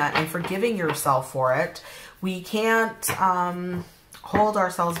doing that and forgiving yourself for it. We can't hold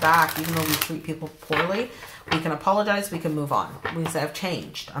ourselves back, even though we treat people poorly. We can apologize. We can move on. We say, I've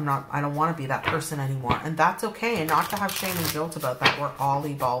changed. I don't want to be that person anymore. And that's okay. And not to have shame and guilt about that. We're all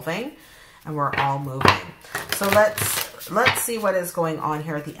evolving. And we're all moving. So let's see what is going on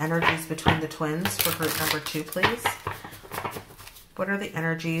here. The energies between the twins for group number 2, please. What are the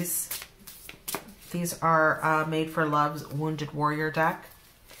energies? These are Made for Love's Wounded Warrior deck.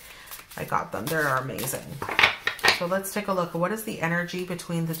 I got them. They're amazing. So let's take a look. What is the energy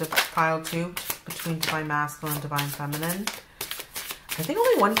between the pile 2, between Divine Masculine and Divine Feminine? I think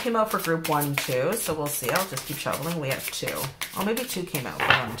only one came out for group 1 too. So we'll see. I'll just keep shuffling. We have 2. Oh, maybe 2 came out for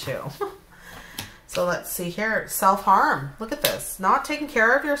 1 too. So let's see here. Self-harm. Look at this. Not taking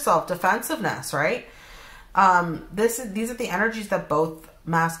care of yourself. Defensiveness, right? These are the energies that both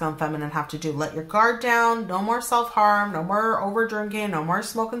masculine and feminine have to do. Let your guard down. No more self-harm. No more over-drinking. No more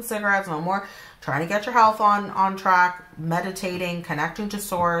smoking cigarettes. No more trying to get your health on track. Meditating. Connecting to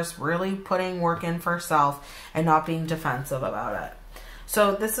source. Really putting work in for self. And not being defensive about it.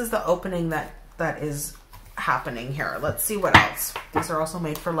 So this is the opening that is happening here. Let's see what else. These are also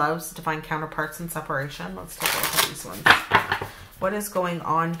Made for Love's Divine Counterparts and Separation. Let's take a look at these ones. What is going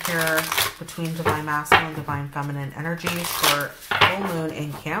on here between Divine Masculine and Divine Feminine energies for full moon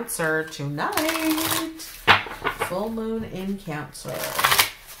in Cancer tonight? Full moon in Cancer.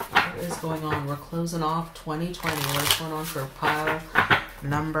 What is going on? We're closing off 2020. What's going on for pile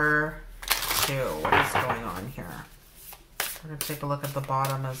number 2? What is going on here? We're going to take a look at the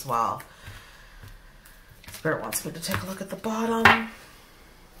bottom as well. Spirit wants me to take a look at the bottom.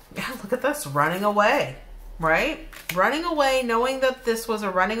 Yeah, look at this. Running away, right? Running away, knowing that this was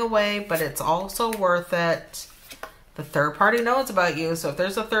a running away, but it's also worth it. The third party knows about you. So if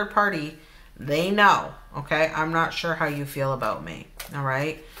there's a third party, they know. Okay? I'm not sure how you feel about me. All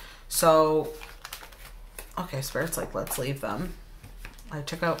right? So, okay, Spirit's like, let's leave them. I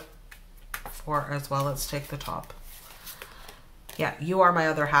took out 4 as well. Let's take the top. Yeah, you are my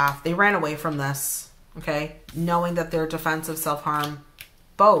other half. They ran away from this. Okay, knowing that they're defensive, self-harm,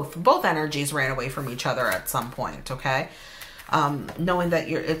 both energies ran away from each other at some point. Okay, knowing that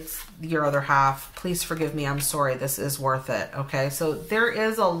it's your other half. Please forgive me. I'm sorry. This is worth it. Okay, so there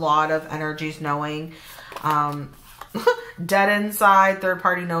is a lot of energies knowing. Dead inside. Third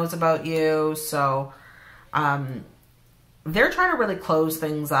party knows about you. So, they're trying to really close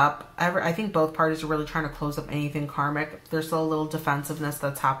things up. I think both parties are really trying to close up anything karmic. There's still a little defensiveness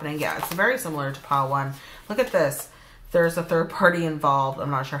that's happening. Yeah, it's very similar to pile 1. Look at this. There's a third party involved. I'm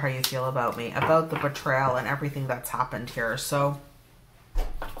not sure how you feel about me, about the betrayal and everything that's happened here. So,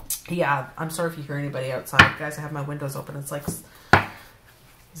 yeah, I'm sorry if you hear anybody outside. Guys, I have my windows open. It's like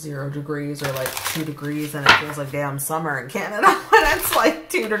 0 degrees or like 2 degrees, and it feels like damn summer in Canada when it's like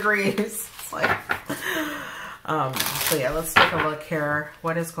 2 degrees. It's like... so yeah, let's take a look here.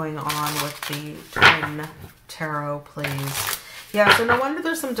 What is going on with the Twin Tarot, please? Yeah, so no wonder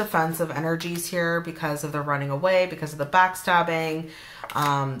there's some defensive energies here because of the running away, because of the backstabbing.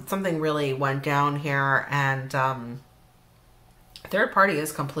 Something really went down here, and third party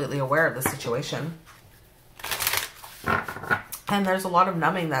is completely aware of the situation. And there's a lot of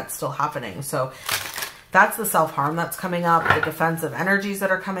numbing that's still happening. So that's the self-harm that's coming up, the defensive energies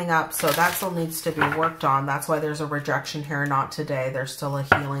that are coming up. So that still needs to be worked on. That's why there's a rejection here, not today. There's still a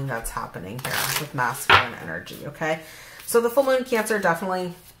healing that's happening here with masculine energy, okay? So the full moon Cancer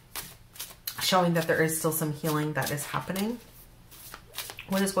definitely showing that there is still some healing that is happening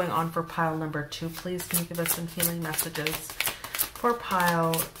What is going on for pile number 2, please? Can you give us some healing messages for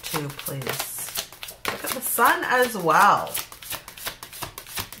pile 2, please? Look at the sun as well.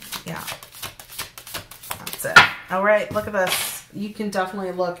 Yeah. That's it. All right, look at this. You can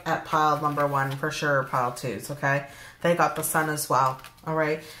definitely look at pile number 1 for sure, pile 2s, okay? They got the sun as well, all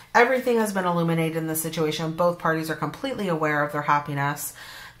right? Everything has been illuminated in this situation. Both parties are completely aware of their happiness.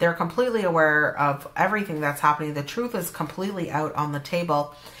 They're completely aware of everything that's happening. The truth is completely out on the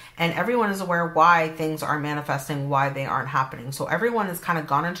table. And everyone is aware why things aren't manifesting, why they aren't happening. So everyone has kind of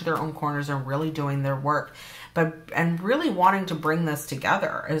gone into their own corners and really doing their work. And really wanting to bring this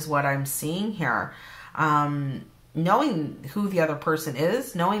together is what I'm seeing here. Knowing who the other person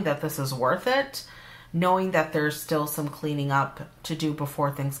is, knowing that this is worth it, knowing that there's still some cleaning up to do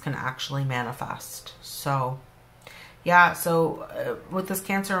before things can actually manifest. So... yeah, so with this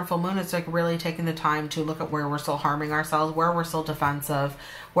Cancer and full moon, it's like really taking the time to look at where we're still harming ourselves, where we're still defensive,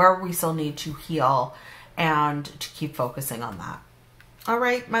 where we still need to heal, and to keep focusing on that. All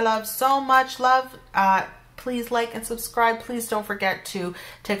right, my love, so much love. Please like and subscribe. Please don't forget to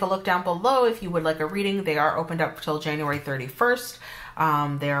take a look down below if you would like a reading. They are opened up till January 31st.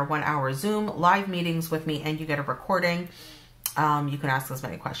 They are 1-hour Zoom live meetings with me, and you get a recording. You can ask as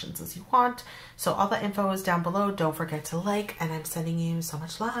many questions as you want. So all the info is down below. Don't forget to like, and I'm sending you so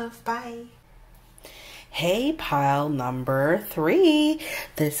much love. Bye. Hey, pile number 3.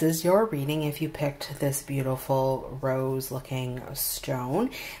 This is your reading if you picked this beautiful rose looking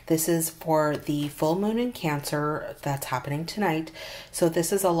stone. This is for the full moon in Cancer that's happening tonight. So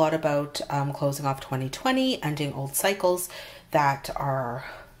this is a lot about closing off 2020, ending old cycles that are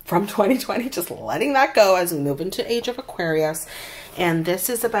from 2020, just letting that go as we move into Age of Aquarius. And this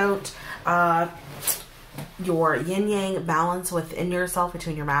is about your yin-yang balance within yourself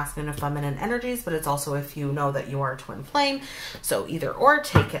between your masculine and feminine energies, but it's also if you know that you are a twin flame. So either or,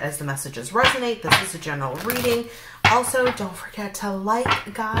 take it as the messages resonate. This is a general reading. Also, don't forget to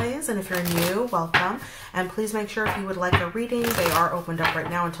like, guys, and if you're new, welcome. And please make sure if you would like a reading, they are opened up right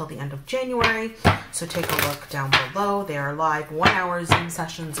now until the end of January. So take a look down below. They are live 1-hour Zoom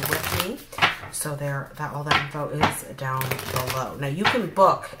sessions with me. So all that info is down below. Now you can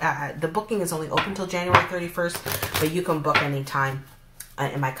book. The booking is only open till January 31st, but you can book anytime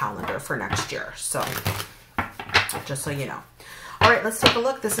in my calendar for next year. So just so you know. All right, let's take a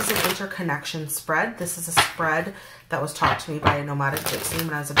look. This is an interconnection spread. This is a spread that was taught to me by a nomadic gypsy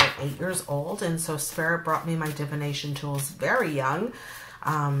when I was about 8 years old. And so Spirit brought me my divination tools very young.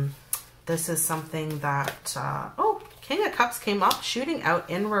 This is something that, oh, King of Cups came up, shooting out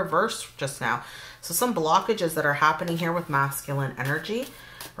in reverse just now. So some blockages that are happening here with masculine energy.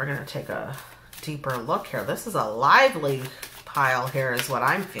 We're going to take a deeper look here. This is a lively pile here is what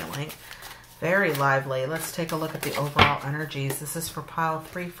I'm feeling. Very lively. Let's take a look at the overall energies. This is for pile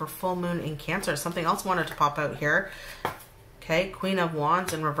 3 for full moon in Cancer. Something else wanted to pop out here. Okay, Queen of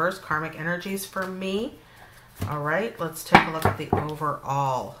Wands in reverse, karmic energies for me. All right, let's take a look at the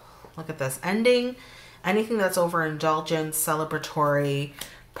overall. Look at this. Ending anything that's overindulgence, celebratory,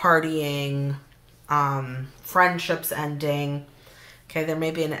 partying, friendships ending. Okay, there may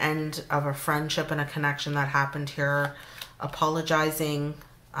be an end of a friendship and a connection that happened here. Apologizing.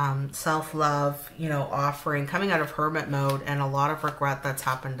 Self-love, you know, offering, coming out of hermit mode, and a lot of regret that's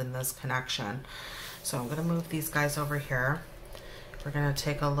happened in this connection. So I'm going to move these guys over here. We're going to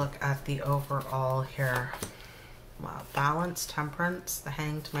take a look at the overall here. Wow, balance, temperance, the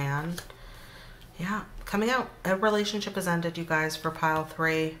hanged man. Yeah, coming out. A relationship has ended, you guys, for pile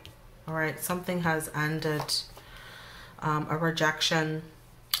 3. All right, something has ended. A rejection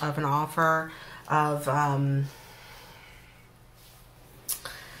of an offer, of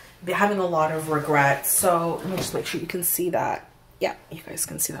having a lot of regret. So let me just make sure you can see that. Yeah, you guys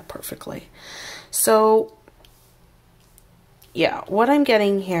can see that perfectly. So yeah, what I'm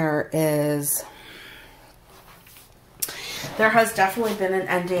getting here is there has definitely been an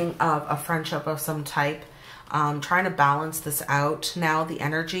ending of a friendship of some type. Trying to balance this out now. The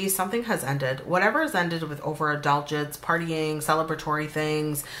energy, something has ended. Whatever has ended with overindulgence, partying, celebratory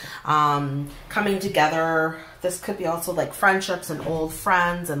things, coming together. This could be also like friendships and old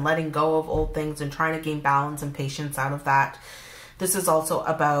friends and letting go of old things and trying to gain balance and patience out of that. This is also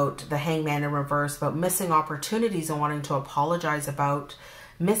about the hangman in reverse, about missing opportunities and wanting to apologize about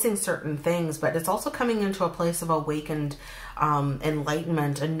missing certain things, but it's also coming into a place of awakened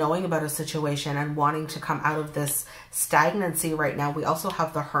enlightenment and knowing about a situation and wanting to come out of this stagnancy right now. We also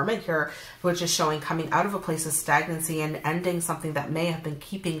have the Hermit here, which is showing coming out of a place of stagnancy and ending something that may have been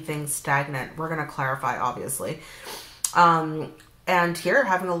keeping things stagnant. We're going to clarify, obviously. And here,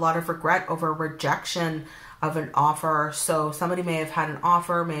 having a lot of regret over rejection of an offer. So somebody may have had an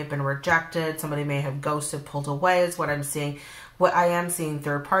offer, may have been rejected. Somebody may have ghosted, pulled away is what I'm seeing. What I am seeing,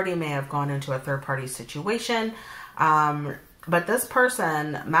 third party may have gone into a third party situation. But this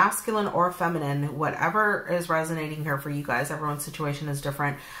person, masculine or feminine, whatever is resonating here for you guys, everyone's situation is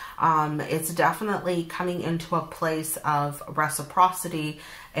different. It's definitely coming into a place of reciprocity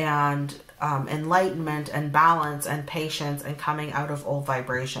and enlightenment and balance and patience and coming out of old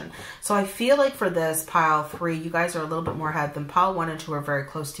vibration. So I feel like for this pile 3, you guys are a little bit more ahead than pile 1 and 2 are very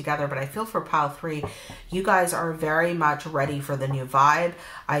close together. But I feel for pile 3, you guys are very much ready for the new vibe.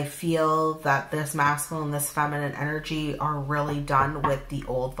 I feel that this masculine, this feminine energy are really done with the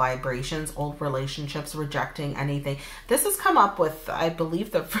old vibrations, old relationships, rejecting anything. This has come up with, I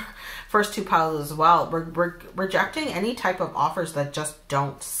believe, the first 2 piles as well. We're rejecting any type of offers that just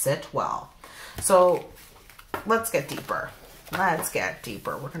don't sit well. So let's get deeper. Let's get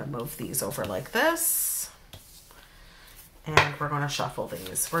deeper. We're going to move these over like this. And we're going to shuffle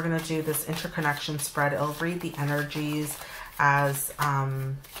these. We're going to do this interconnection spread. It'll read the energies as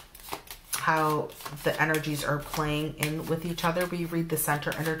how the energies are playing in with each other. We read the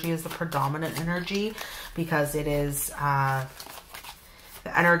center energy as the predominant energy because it is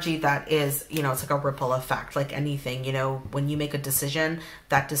the energy that is, you know, it's like a ripple effect, like anything, you know, when you make a decision,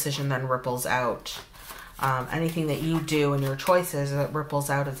 that decision then ripples out. Anything that you do and your choices, it ripples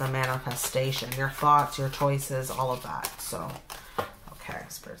out as a manifestation. Your thoughts, your choices, all of that. So, okay,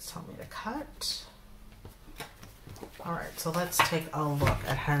 spirits tell me to cut. All right, so let's take a look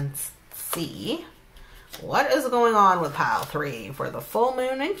at hence see what is going on with pile 3 for the full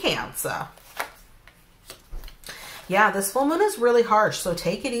moon in Cancer. Yeah, this full moon is really harsh, so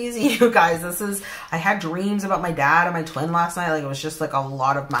take it easy, you guys. I had dreams about my dad and my twin last night. Like, it was just like a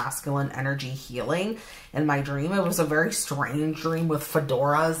lot of masculine energy healing in my dream. It was a very strange dream with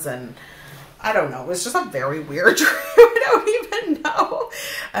fedoras and I don't know. It was just a very weird dream. I don't even know.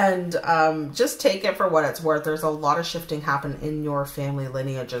 And just take it for what it's worth. There's a lot of shifting happen in your family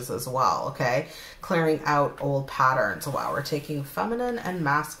lineages as well, okay? Clearing out old patterns. Wow, we're taking feminine and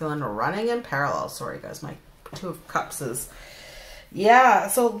masculine running in parallel. Sorry, guys, my 2 of Cups is, yeah,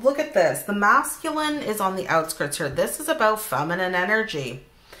 so look at this. The masculine is on the outskirts here. This is about feminine energy,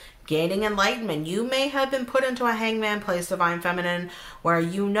 gaining enlightenment. You may have been put into a hangman place, divine feminine, where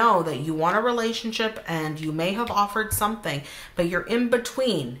you know that you want a relationship and you may have offered something, but you're in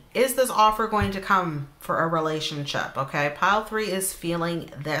between. Is this offer going to come for a relationship? Okay, pile 3 is feeling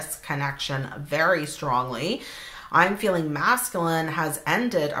this connection very strongly. I'm feeling masculine has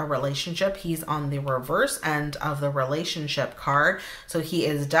ended a relationship. He's on the reverse end of the relationship card. So he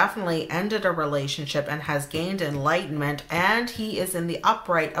is definitely ended a relationship and has gained enlightenment. And he is in the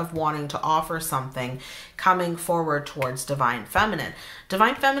upright of wanting to offer something, coming forward towards divine feminine.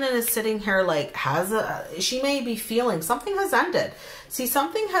 Divine feminine is sitting here like she may be feeling something has ended. See,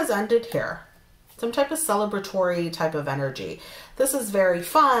 something has ended here. Some type of celebratory type of energy. This is very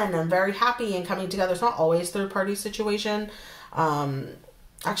fun and very happy and coming together. It's not always third-party situation. I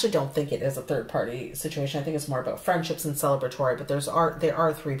actually don't think it is a third-party situation. I think it's more about friendships and celebratory, but there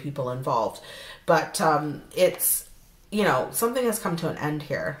are 3 people involved. But it's, you know, something has come to an end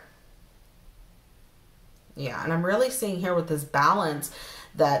here. Yeah, and I'm really seeing here with this balance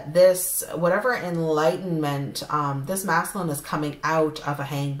that this, whatever enlightenment, this masculine is coming out of a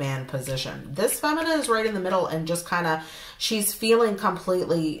hangman position. This feminine is right in the middle and just kind of, she's feeling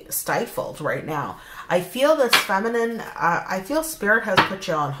completely stifled right now. I feel this feminine, I feel spirit has put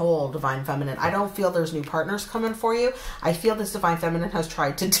you on hold, divine feminine. I don't feel there's new partners coming for you. I feel this divine feminine has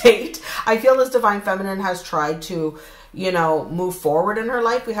tried to date. I feel this divine feminine has tried to, you know, move forward in her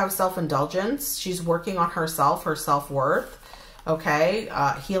life. We have self-indulgence. She's working on herself, her self-worth. Okay,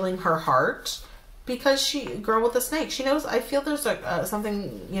 healing her heart because girl with the snake, she knows. I feel there's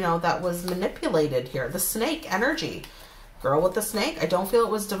something, you know, that was manipulated here. The snake energy, girl with the snake. I don't feel it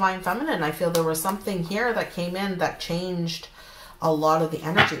was divine feminine. I feel there was something here that came in that changed a lot of the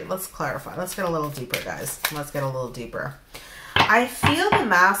energy. Let's clarify. Let's get a little deeper, guys. Let's get a little deeper. I feel the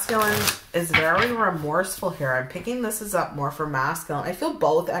masculine is very remorseful here. I'm picking this is up more for masculine. I feel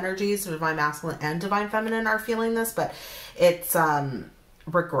both energies, divine masculine and divine feminine, are feeling this, but it's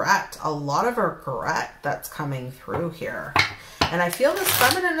regret, a lot of regret that's coming through here. And I feel this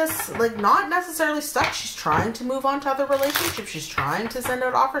feminine is like not necessarily stuck. She's trying to move on to other relationships. She's trying to send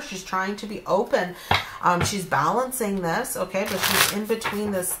out offers. She's trying to be open. She's balancing this, okay, but she's in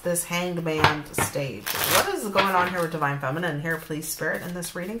between this hanged man stage. What is going on here with divine feminine here, please, spirit, in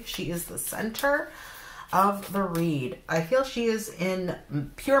this reading? She is the center of the read. I feel she is in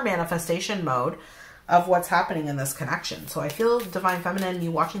pure manifestation mode. of what's happening in this connection. So I feel Divine Feminine,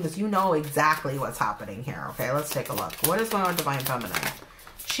 you watching this, you know exactly what's happening here. Okay, let's take a look. What is going on with Divine Feminine?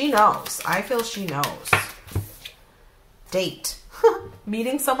 She knows. I feel she knows. Date.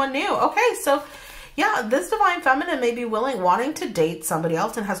 Meeting someone new. Okay, so yeah, this Divine Feminine may be wanting to date somebody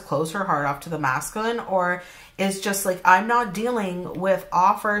else and has closed her heart off to the masculine, or is just like, I'm not dealing with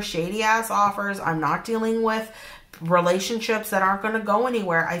offers, shady ass offers. I'm not dealing with relationships that aren't going to go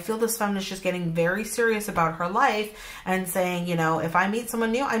anywhere. I feel this feminine is just getting very serious about her life and saying, you know, if I meet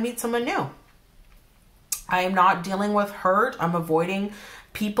someone new, I meet someone new. I am not dealing with hurt. I'm avoiding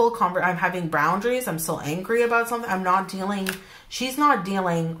people. I'm having boundaries. I'm still angry about something. I'm not dealing. She's not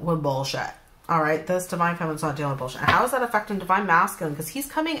dealing with bullshit. All right. This Divine Feminine's not dealing with bullshit. And how is that affecting Divine Masculine? Because he's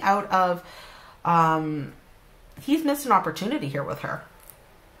coming out of, he's missed an opportunity here with her.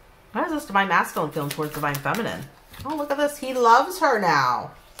 How is this Divine Masculine feeling towards Divine Feminine? Oh, look at this. He loves her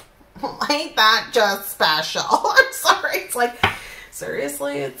now. Ain't that just special? I'm sorry. It's like,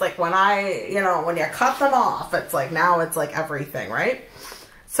 seriously, it's like when when you cut them off, it's like now it's like everything, right?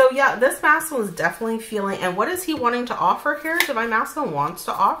 So yeah, this masculine is definitely feeling, and what is he wanting to offer here? Divine Masculine wants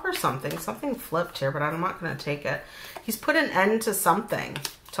to offer something. Something flipped here, but I'm not going to take it. He's put an end to something,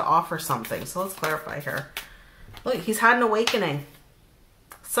 to offer something. So let's clarify here. Look, he's had an awakening.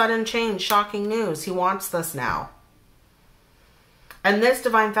 Sudden change, shocking news. He wants this now. And this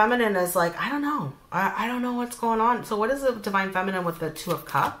Divine Feminine is like, I don't know. I don't know what's going on. So what is the Divine Feminine with the Two of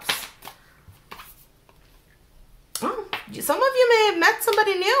Cups? Oh, some of you may have met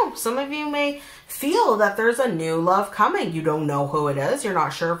somebody new. Some of you may feel that there's a new love coming. You don't know who it is. You're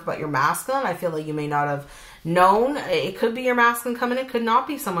not sure about your masculine. I feel like you may not have known. It could be your masculine coming in. It could not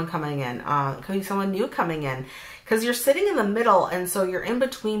be someone coming in. It could be someone new coming in. Because you're sitting in the middle, and so you're in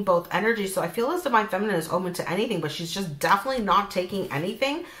between both energies. So I feel this Divine Feminine is open to anything, but she's just definitely not taking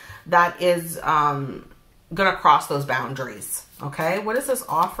anything that is going to cross those boundaries. Okay, what is this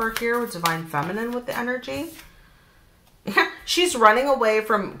offer here with Divine Feminine with the energy? She's running away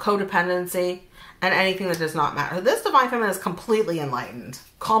from codependency and anything that does not matter. This Divine Feminine is completely enlightened.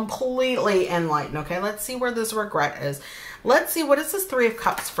 Completely enlightened. Okay, let's see where this regret is. Let's see, what is this Three of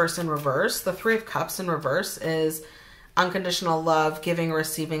Cups first in reverse? The Three of Cups in reverse is unconditional love, giving,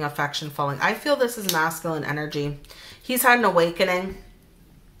 receiving, affection, falling. I feel this is masculine energy. He's had an awakening.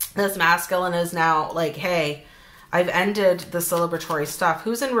 This masculine is now like, hey, I've ended the celebratory stuff.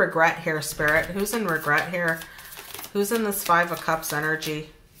 Who's in regret here, Spirit? Who's in regret here? Who's in this Five of Cups energy?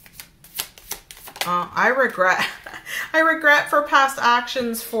 I regret. I regret for past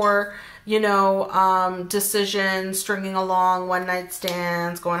actions, for, you know, decisions, stringing along, one night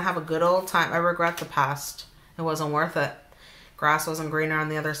stands, going to have a good old time. I regret the past. It wasn't worth it. Grass wasn't greener on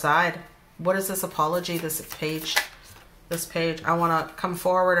the other side. What is this apology, this page? This page. I want to come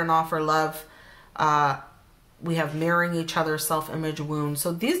forward and offer love. We have mirroring each other's self-image wounds.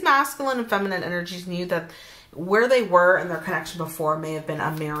 So these masculine and feminine energies knew that where they were in their connection before may have been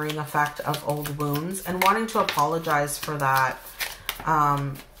a mirroring effect of old wounds, and wanting to apologize for that.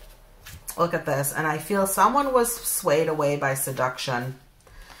 Look at this. And I feel someone was swayed away by seduction.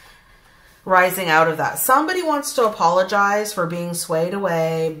 Rising out of that. Somebody wants to apologize for being swayed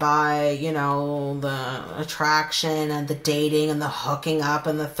away by, you know, the attraction and the dating and the hooking up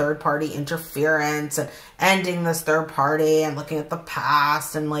and the third party interference and ending this third party and looking at the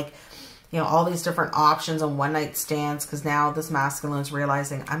past and, like, you know, all these different options and one night stands, because now this masculine is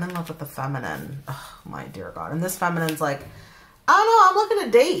realizing, I'm in love with the feminine. Oh my dear God. And this feminine's like, I don't know, I'm looking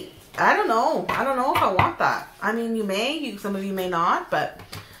to date. I don't know. I don't know if I want that. I mean, you may, some of you may not, but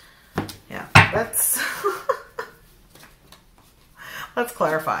yeah, that's, let's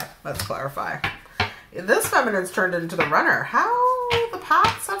clarify. Let's clarify. This feminine's turned into the runner. How the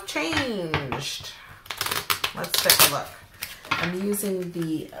paths have changed. Let's take a look. I'm using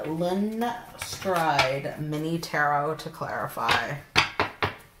the Lynn Stride Mini Tarot to clarify.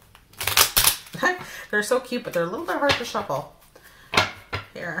 They're so cute, but they're a little bit hard to shuffle.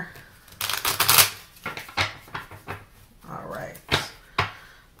 Here. All right.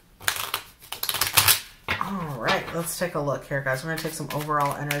 All right, let's take a look here, guys. We're going to take some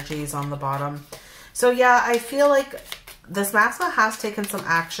overall energies on the bottom. So yeah, I feel like this masculine has taken some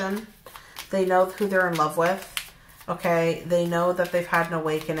action. They know who they're in love with. Okay, they know that they've had an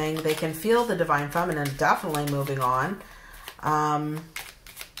awakening. They can feel the Divine Feminine definitely moving on.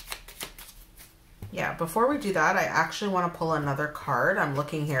 Yeah, before we do that, I actually want to pull another card. I'm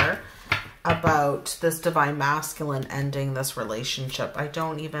looking here about this Divine Masculine ending this relationship. I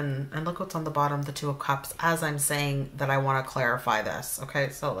don't even, and look what's on the bottom, the Two of Cups, as I'm saying that I want to clarify this. Okay,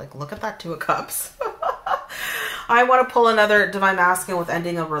 so like, look at that Two of Cups. I want to pull another Divine Masculine with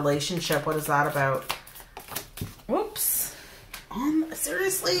ending a relationship. What is that about?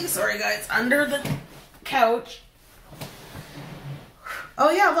 seriously? Sorry, guys. Under the couch. Oh,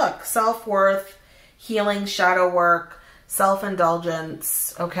 yeah, look. Self-worth, healing, shadow work,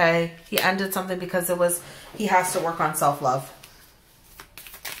 self-indulgence, okay? He ended something because he has to work on self-love.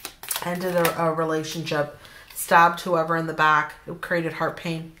 Ended a relationship, stabbed whoever in the back. It created heart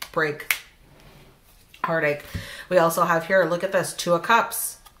pain, break, heartache. We also have here, look at this, 2 of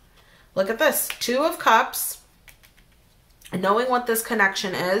Cups. Look at this, 2 of Cups. Knowing what this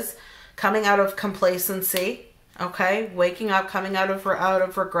connection is, coming out of complacency, okay? Waking up, coming out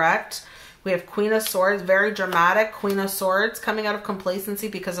of regret. We have Queen of Swords, very dramatic. Queen of Swords coming out of complacency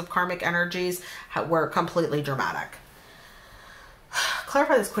because of karmic energies were completely dramatic.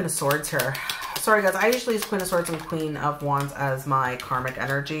 Clarify this Queen of Swords here. Sorry, guys. I usually use Queen of Swords and Queen of Wands as my karmic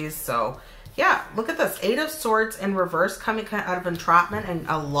energies. So, yeah. Look at this. 8 of Swords in reverse coming out of entrapment and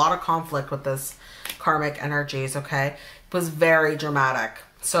a lot of conflict with this karmic energies, okay? It was very dramatic.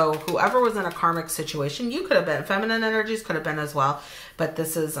 So whoever was in a karmic situation, you could have been. Feminine energies could have been as well. But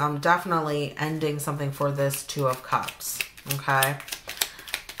this is definitely ending something for this 2 of Cups. Okay.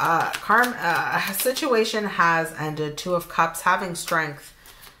 Situation has ended. 2 of Cups having strength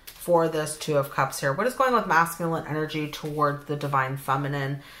for this 2 of Cups here. What is going on with masculine energy towards the divine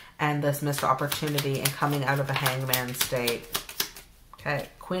feminine and this missed opportunity and coming out of a hangman state? Okay.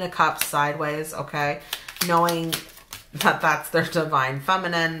 Queen of Cups sideways. Okay. Knowing that that's their divine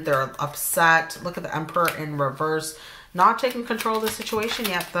feminine. They're upset. Look at the Emperor in reverse. Not taking control of the situation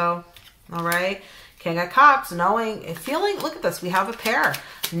yet, though. All right. King of Cups, feeling, look at this. We have a pair.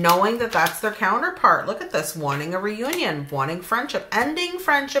 Knowing that that's their counterpart. Look at this. Wanting a reunion. Wanting friendship. Ending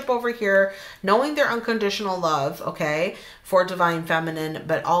friendship over here. Knowing their unconditional love, okay, for divine feminine.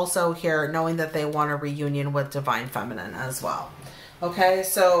 But also here, knowing that they want a reunion with divine feminine as well. Okay,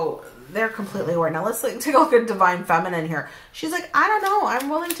 so they're completely aware. Now let's take a look at divine feminine here. She's like, I don't know. I'm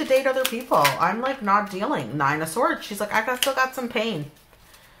willing to date other people. I'm like not dealing. 9 of Swords. She's like, I still got some pain.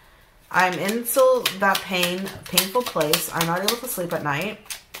 I'm in still that painful place. I'm not able to sleep at night.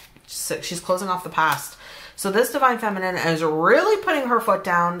 She's closing off the past. So this divine feminine is really putting her foot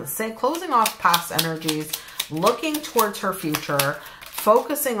down, closing off past energies, looking towards her future,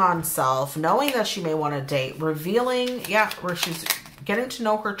 focusing on self, knowing that she may want to date, revealing, where she's getting to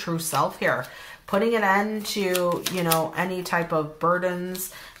know her true self here, putting an end to, you know, any type of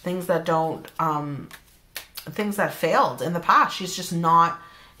burdens, things that don't, things that failed in the past. She's just not,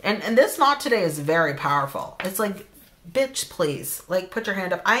 and this not today is very powerful. It's like, bitch, please, like, put your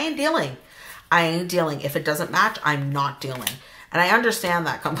hand up. I ain't dealing. If it doesn't match, I'm not dealing. And I understand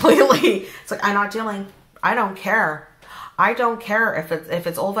that completely. It's like, I'm not dealing. I don't care. I don't care if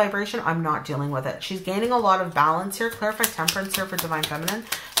it's old vibration. I'm not dealing with it. She's gaining a lot of balance here. Clarify temperance here for divine feminine.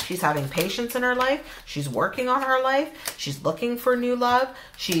 She's having patience in her life. She's working on her life. She's looking for new love.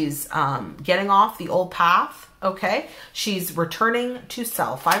 She's getting off the old path. Okay. She's returning to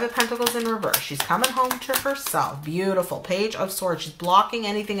self. 5 of Pentacles in reverse. She's coming home to herself. Beautiful. Page of Swords. She's blocking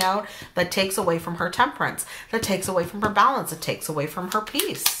anything out that takes away from her temperance, that takes away from her balance, that takes away from her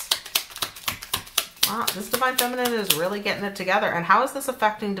peace. Wow, this divine feminine is really getting it together. And how is this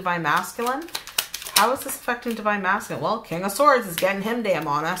affecting divine masculine? How is this affecting divine masculine? Well, King of Swords is getting him damn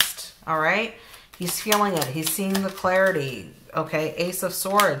honest. All right. He's feeling it. He's seeing the clarity. Okay. Ace of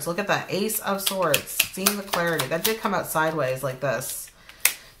Swords. Look at that. Ace of Swords. Seeing the clarity. That did come out sideways like this.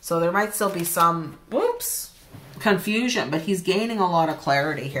 So there might still be some, whoops, confusion, but he's gaining a lot of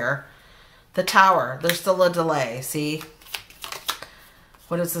clarity here. The Tower. There's still a delay. See?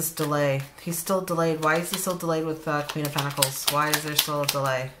 What is this delay? He's still delayed. Why is he still delayed with Queen of Pentacles? Why is there still a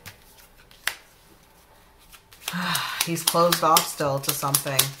delay? He's closed off still to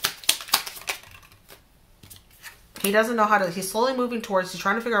something. He doesn't know how to, he's slowly moving towards, he's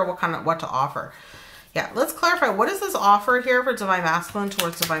trying to figure out what to offer. Yeah, let's clarify. What is this offer here for divine masculine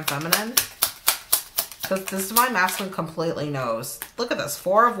towards divine feminine? Because this divine masculine completely knows. Look at this.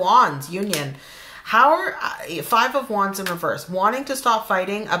 4 of Wands, union. How are 5 of Wands in reverse, wanting to stop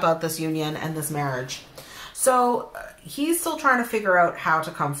fighting about this union and this marriage. So he's still trying to figure out how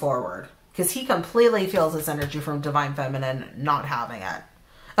to come forward because he completely feels this energy from divine feminine not having it.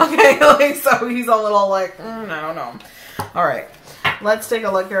 Okay, like, so he's a little like, I don't know. All right, let's take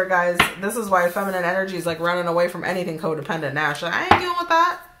a look here, guys. This is why feminine energy is like running away from anything codependent now. She's like, I ain't dealing with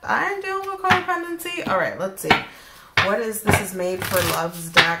that. I ain't dealing with codependency. All right, let's see. What is this? Is made for Love's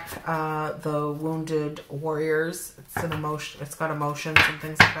deck, the Wounded Warriors. It's an emotion. It's got emotions and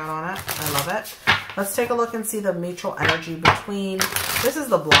things like that on it. I love it. Let's take a look and see the mutual energy between. This is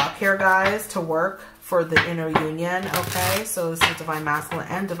the block here, guys, to work for the inner union, okay? So this is divine masculine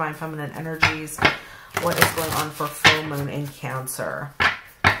and divine feminine energies. What is going on for full moon in Cancer?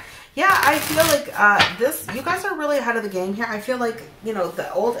 Yeah, I feel like you guys are really ahead of the game here. I feel like, you know, the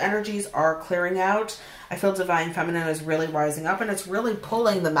old energies are clearing out. I feel divine feminine is really rising up, and it's really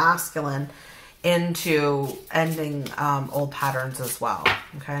pulling the masculine into ending old patterns as well.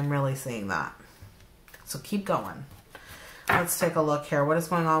 Okay, I'm really seeing that. So keep going. Let's take a look here. What is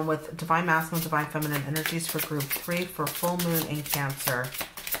going on with divine masculine, divine feminine energies for group 3 for full moon in Cancer?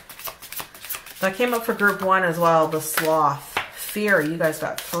 That came up for group 1 as well, the sloth. Fear, you guys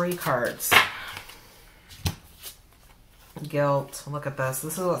got 3 cards. Guilt, look at this.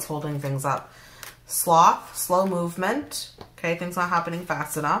 This is what's holding things up. Sloth, slow movement. Okay, things not happening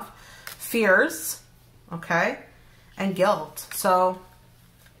fast enough. Fears, okay, and guilt. So,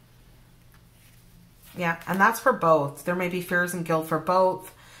 yeah, and that's for both. There may be fears and guilt for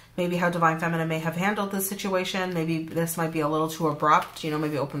both. Maybe how divine feminine may have handled this situation. Maybe this might be a little too abrupt, you know,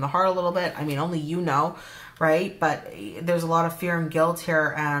 maybe open the heart a little bit. I mean, only you know, right? But there's a lot of fear and guilt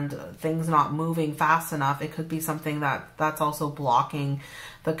here, and things not moving fast enough. It could be something that's also blocking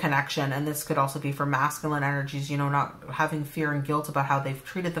the connection. And this could also be for masculine energies, you know, not having fear and guilt about how they've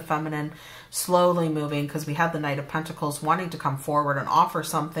treated the feminine, slowly moving, because we had the Knight of Pentacles wanting to come forward and offer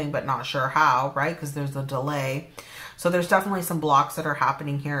something, but not sure how, right? Because there's a delay. So there's definitely some blocks that are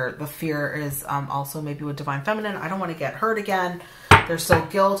happening here. The fear is also maybe with divine feminine. I don't want to get hurt again. There's still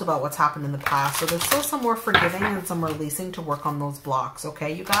guilt about what's happened in the past. So there's still some more forgiving and some releasing to work on those blocks.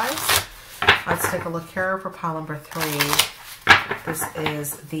 Okay, you guys? Let's take a look here for pile number 3. This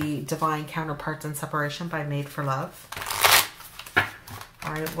is the Divine Counterparts and Separation by Made for Love.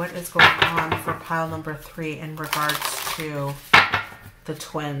 All right, what is going on for pile number 3 in regards to the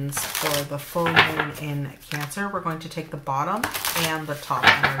twins for the full moon in Cancer? We're going to take the bottom and the top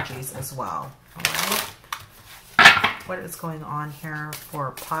energies as well. All right. What is going on here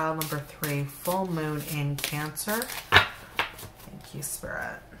for pile number 3, full moon in Cancer? Thank you,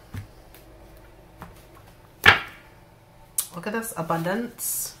 Spirit. Look at this,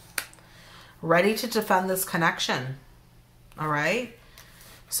 abundance. Ready to defend this connection. All right.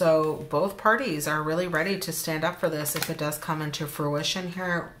 So both parties are really ready to stand up for this if it does come into fruition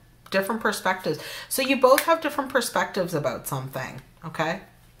here. Different perspectives. So you both have different perspectives about something, okay?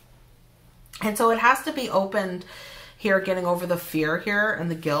 And so it has to be opened here, getting over the fear here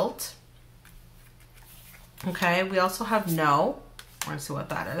and the guilt. Okay, we also have no. I want to see what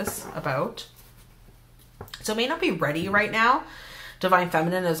that is about. So it may not be ready right now. Divine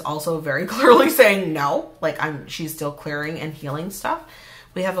Feminine is also very clearly saying no. Like she's still clearing and healing stuff.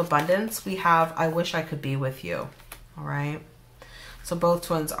 We have abundance. We have, I wish I could be with you. All right. So both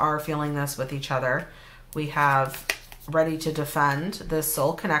twins are feeling this with each other. We have ready to defend this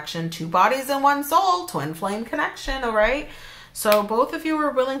soul connection, 2 bodies and 1 soul, twin flame connection. All right. So both of you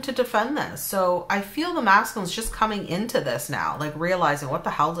are willing to defend this. So I feel the masculine's just coming into this now, like realizing, what the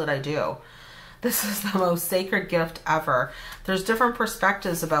hell did I do? This is the most sacred gift ever. There's different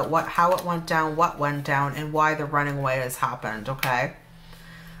perspectives about how it went down, what went down, and why the running away has happened. Okay.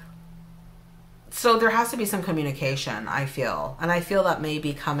 So there has to be some communication, I feel. And I feel that may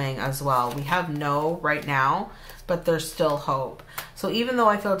be coming as well. We have no right now, but there's still hope. So even though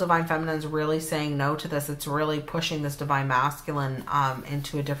I feel Divine Feminine is really saying no to this, it's really pushing this Divine Masculine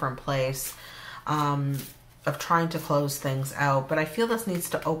into a different place of trying to close things out. But I feel this needs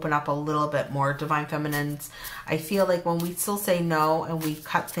to open up a little bit more. Divine Feminines, I feel like when we still say no and we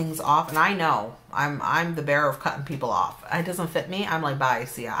cut things off, and I know I'm the bearer of cutting people off. It doesn't fit me. I'm like, bye,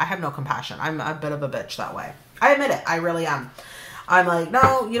 see ya. I have no compassion. I'm a bit of a bitch that way. I admit it. I really am. I'm like,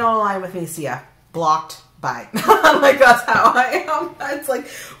 no, you don't align with me, see ya. Blocked. Bye. Like, that's how I am. It's like,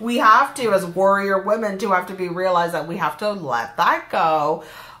 we have to, as warrior women, to have to realize that we have to let that go.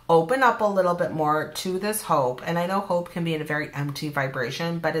 Open up a little bit more to this hope. And I know hope can be in a very empty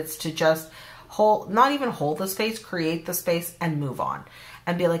vibration, but it's to just not even hold the space, create the space and move on.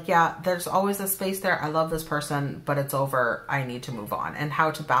 And be like, yeah, there's always a space there. I love this person, but it's over. I need to move on. And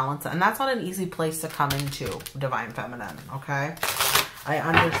how to balance it. And that's not an easy place to come into, Divine Feminine, okay? I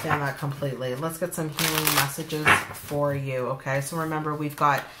understand that completely. Let's get some healing messages for you, okay? So remember, we've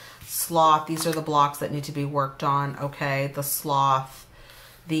got sloth. These are the blocks that need to be worked on, okay? The sloth,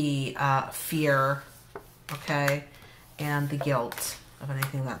 the fear, okay? And the guilt of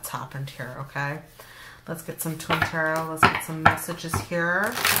anything that's happened here, okay? Let's get some Twin Tarot. Let's get some messages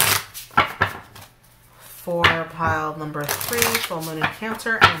here for pile number 3, full moon in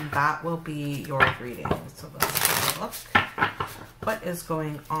Cancer, and that will be your reading. So let's take a look. What is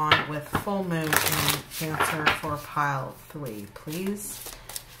going on with full moon in Cancer for pile 3, please?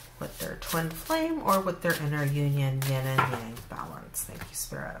 with their twin flame or with their inner union, yin and yang balance. Thank you,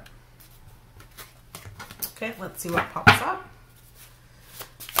 Spirit. Okay, let's see what pops up.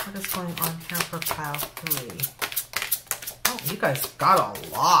 What is going on here for pile 3? Oh, you guys got a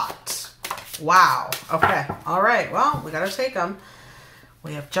lot. Wow. Okay. All right. Well, we got to take them.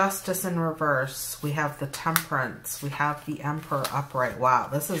 We have Justice in reverse. We have the Temperance. We have the Emperor upright. Wow,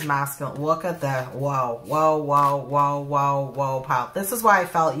 this is masculine. Look at that. Whoa, whoa, whoa, whoa, whoa, whoa, pal. This is why I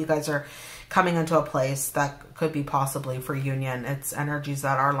felt you guys are coming into a place that could be possibly for union. It's energies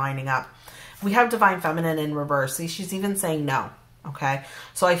that are lining up. We have Divine Feminine in reverse. See, she's even saying no. Okay,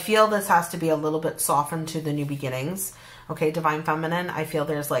 so I feel this has to be a little bit softened to the new beginnings. Okay, Divine Feminine, I feel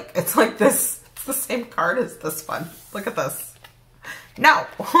there's like, it's like this. It's the same card as this one. Look at this. No,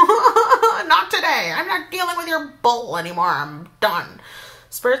 not today. I'm not dealing with your bull anymore. I'm done.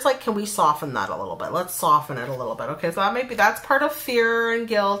 Spirit's like, can we soften that a little bit? Let's soften it a little bit. Okay, so that's part of fear and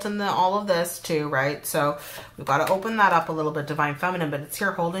guilt and all of this too, right? So we've got to open that up a little bit, Divine Feminine, but it's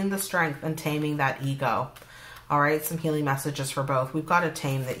here holding the strength and taming that ego. All right, some healing messages for both. We've got to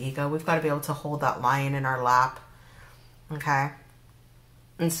tame the ego. We've got to be able to hold that lion in our lap, okay?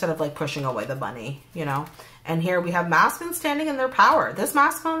 Instead of like pushing away the bunny, you know? And here we have masculine standing in their power. This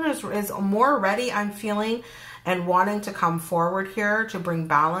masculine is more ready, I'm feeling, and wanting to come forward here to bring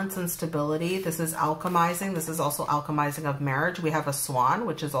balance and stability. This is alchemizing. This is also alchemizing of marriage. We have a swan,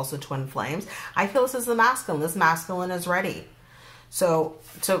 which is also twin flames. I feel this is the masculine. This masculine is ready. So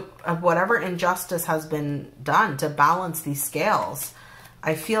whatever injustice has been done to balance these scales,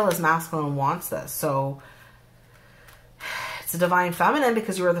 I feel this masculine wants this. So it's a Divine Feminine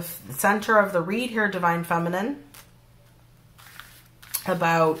because you are the center of the read here, Divine Feminine.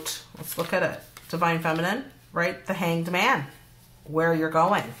 About, let's look at it. Divine Feminine, right? The Hanged Man, where you're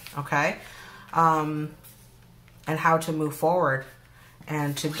going, okay? And how to move forward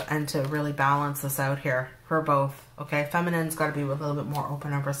and to really balance this out here for both, okay? Feminine's got to be a little bit more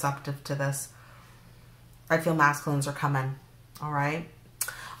open and receptive to this. I feel masculines are coming, all right?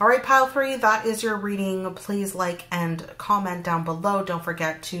 All right, pile 3, that is your reading. Please like and comment down below. Don't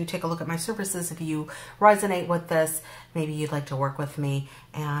forget to take a look at my services if you resonate with this. Maybe you'd like to work with me.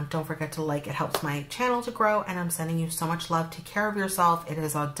 And don't forget to like. It helps my channel to grow. And I'm sending you so much love. Take care of yourself. It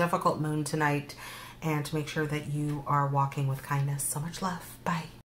is a difficult moon tonight. And to make sure that you are walking with kindness. So much love. Bye.